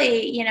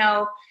really,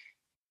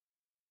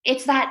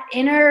 it's that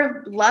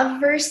inner love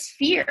versus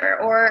fear,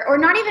 or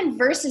not even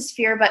versus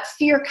fear, but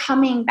fear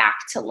coming back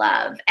to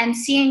love, and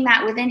seeing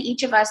that within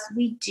each of us,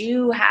 we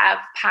do have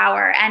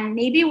power. And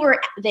maybe we're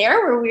there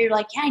where we're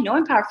like, yeah, I know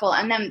I'm powerful.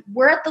 And then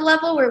we're at the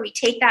level where we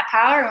take that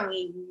power and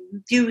we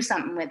do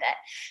something with it.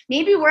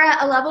 Maybe we're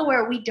at a level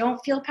where we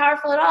don't feel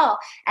powerful at all.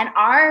 And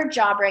our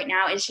job right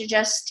now is to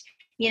just,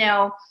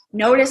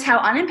 notice how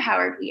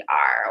unempowered we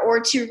are, or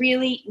to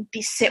really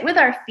sit with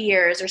our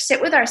fears or sit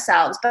with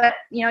ourselves. But,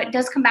 it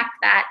does come back to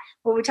that,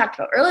 what we talked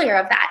about earlier,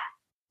 of that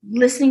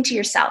listening to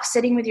yourself,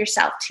 sitting with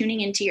yourself,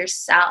 tuning into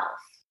yourself.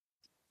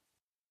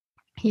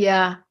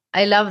 Yeah,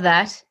 I love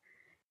that.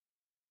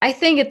 I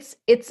think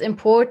it's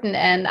important,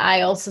 and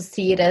I also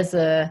see it as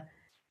a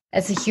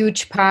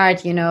huge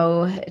part,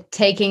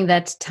 taking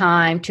that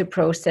time to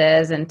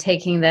process and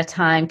taking that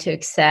time to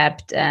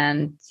accept.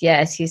 And yeah,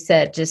 as you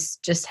said,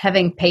 just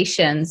having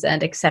patience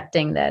and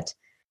accepting that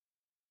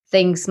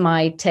things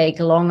might take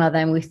longer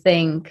than we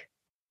think.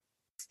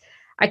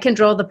 I can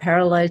draw the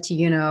parallel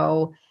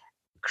to,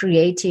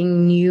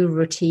 creating new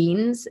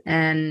routines.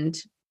 And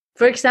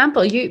for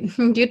example,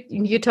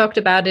 you talked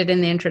about it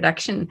in the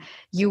introduction.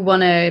 You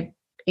want to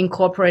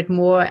incorporate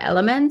more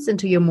elements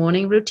into your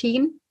morning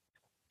routine.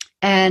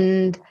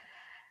 And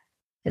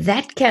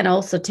that can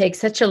also take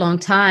such a long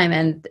time,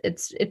 and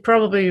it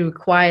probably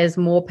requires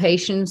more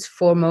patience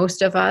for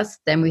most of us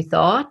than we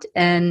thought.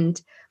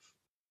 And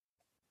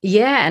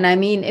yeah, and I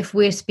mean, if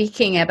we're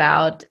speaking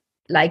about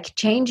like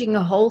changing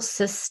a whole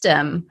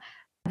system,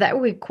 that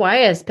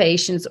requires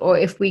patience. Or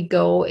if we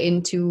go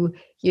into,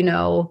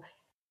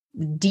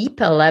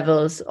 deeper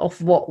levels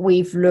of what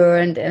we've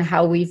learned and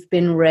how we've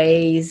been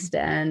raised,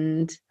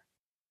 and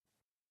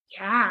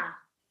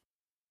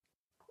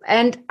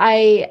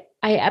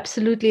I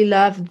absolutely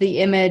love the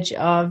image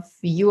of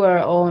your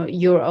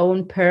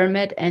own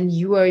pyramid, and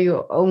you are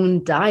your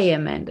own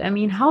diamond. I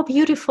mean, how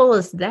beautiful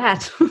is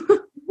that?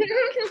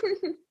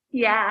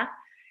 Yeah.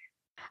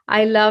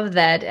 I love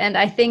that. And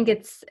I think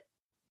it's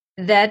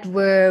that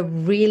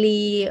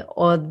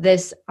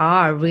these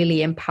are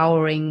really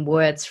empowering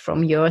words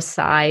from your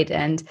side.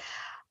 And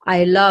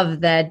I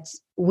love that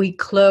we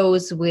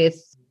close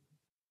with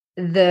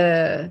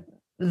the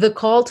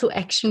call to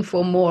action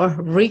for more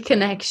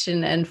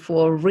reconnection and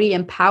for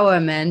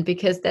re-empowerment,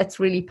 because that's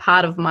really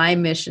part of my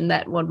mission.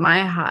 That's what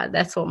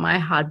my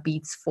heart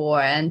beats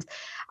for. And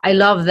I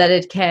love that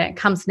it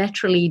comes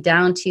naturally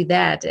down to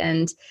that,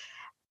 and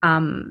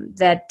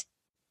that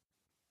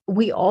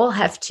we all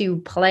have to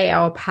play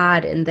our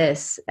part in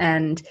this,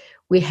 and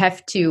we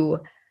have to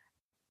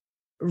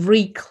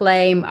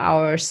reclaim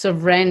our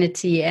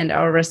sovereignty and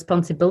our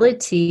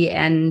responsibility,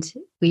 and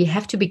we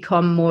have to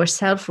become more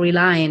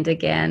self-reliant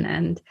again.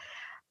 And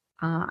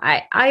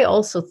I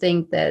also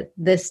think that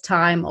this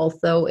time,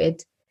 although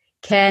it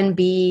can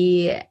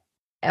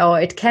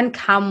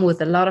come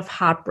with a lot of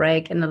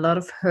heartbreak and a lot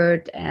of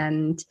hurt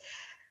and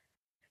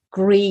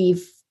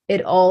grief,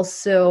 it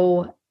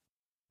also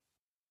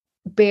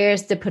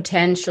bears the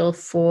potential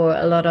for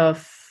a lot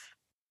of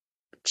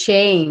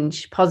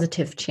change,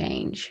 positive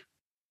change.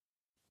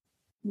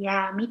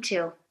 Yeah, me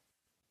too.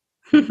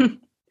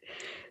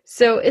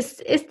 So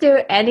is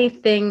there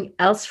anything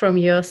else from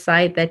your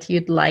side that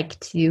you'd like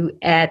to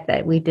add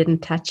that we didn't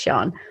touch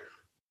on?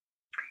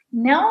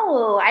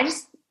 No, I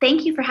just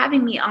thank you for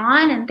having me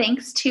on, and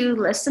thanks to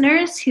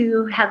listeners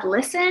who have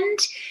listened.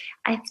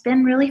 It's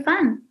been really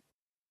fun.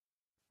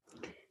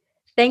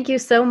 Thank you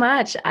so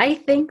much. I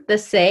think the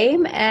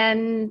same.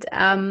 And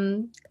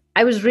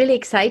I was really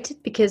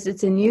excited because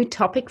it's a new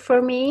topic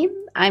for me.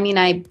 I mean,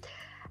 I've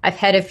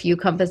had a few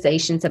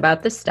conversations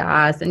about the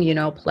stars and,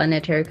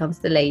 planetary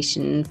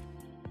constellations.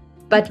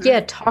 But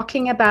yeah,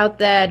 talking about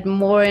that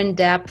more in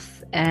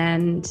depth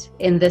and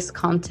in this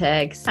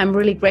context, I'm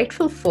really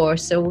grateful for.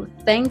 So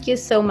thank you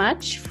so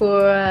much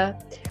for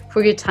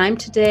your time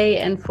today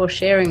and for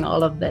sharing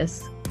all of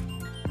this.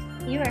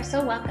 You are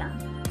so welcome.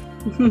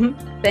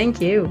 Thank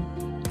you.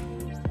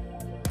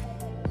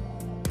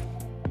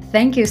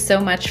 Thank you so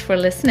much for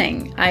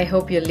listening. I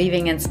hope you're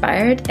leaving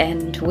inspired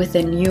and with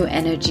a new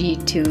energy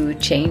to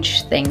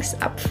change things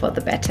up for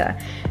the better,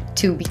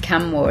 to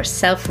become more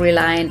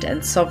self-reliant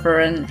and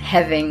sovereign,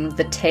 having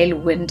the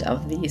tailwind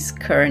of these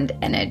current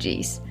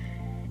energies.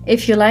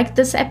 If you liked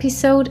this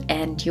episode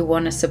and you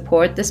want to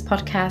support this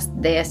podcast,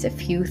 there's a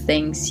few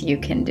things you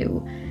can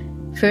do.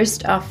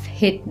 First off,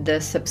 hit the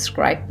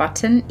subscribe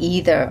button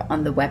either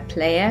on the web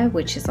player,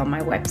 which is on my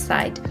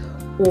website,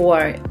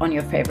 or on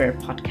your favorite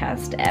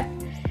podcast app.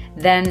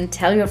 Then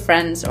tell your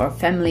friends or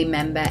family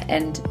member,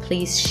 and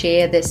please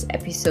share this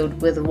episode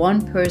with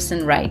one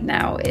person right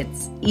now.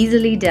 It's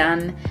easily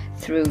done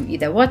through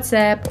either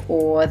WhatsApp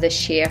or the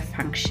share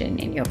function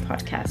in your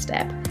podcast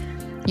app.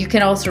 You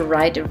can also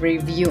write a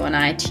review on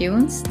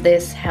iTunes.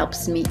 This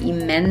helps me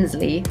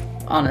immensely,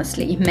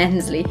 honestly,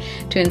 immensely,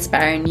 to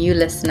inspire new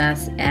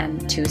listeners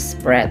and to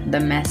spread the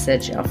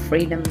message of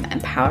freedom,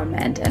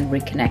 empowerment, and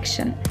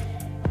reconnection.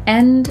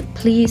 And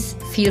please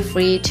feel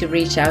free to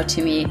reach out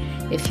to me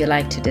if you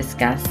like to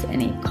discuss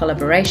any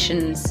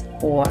collaborations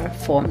or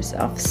forms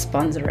of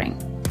sponsoring.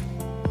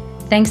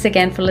 Thanks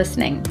again for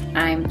listening.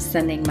 I'm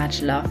sending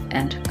much love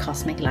and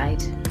cosmic light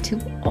to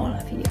all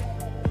of you.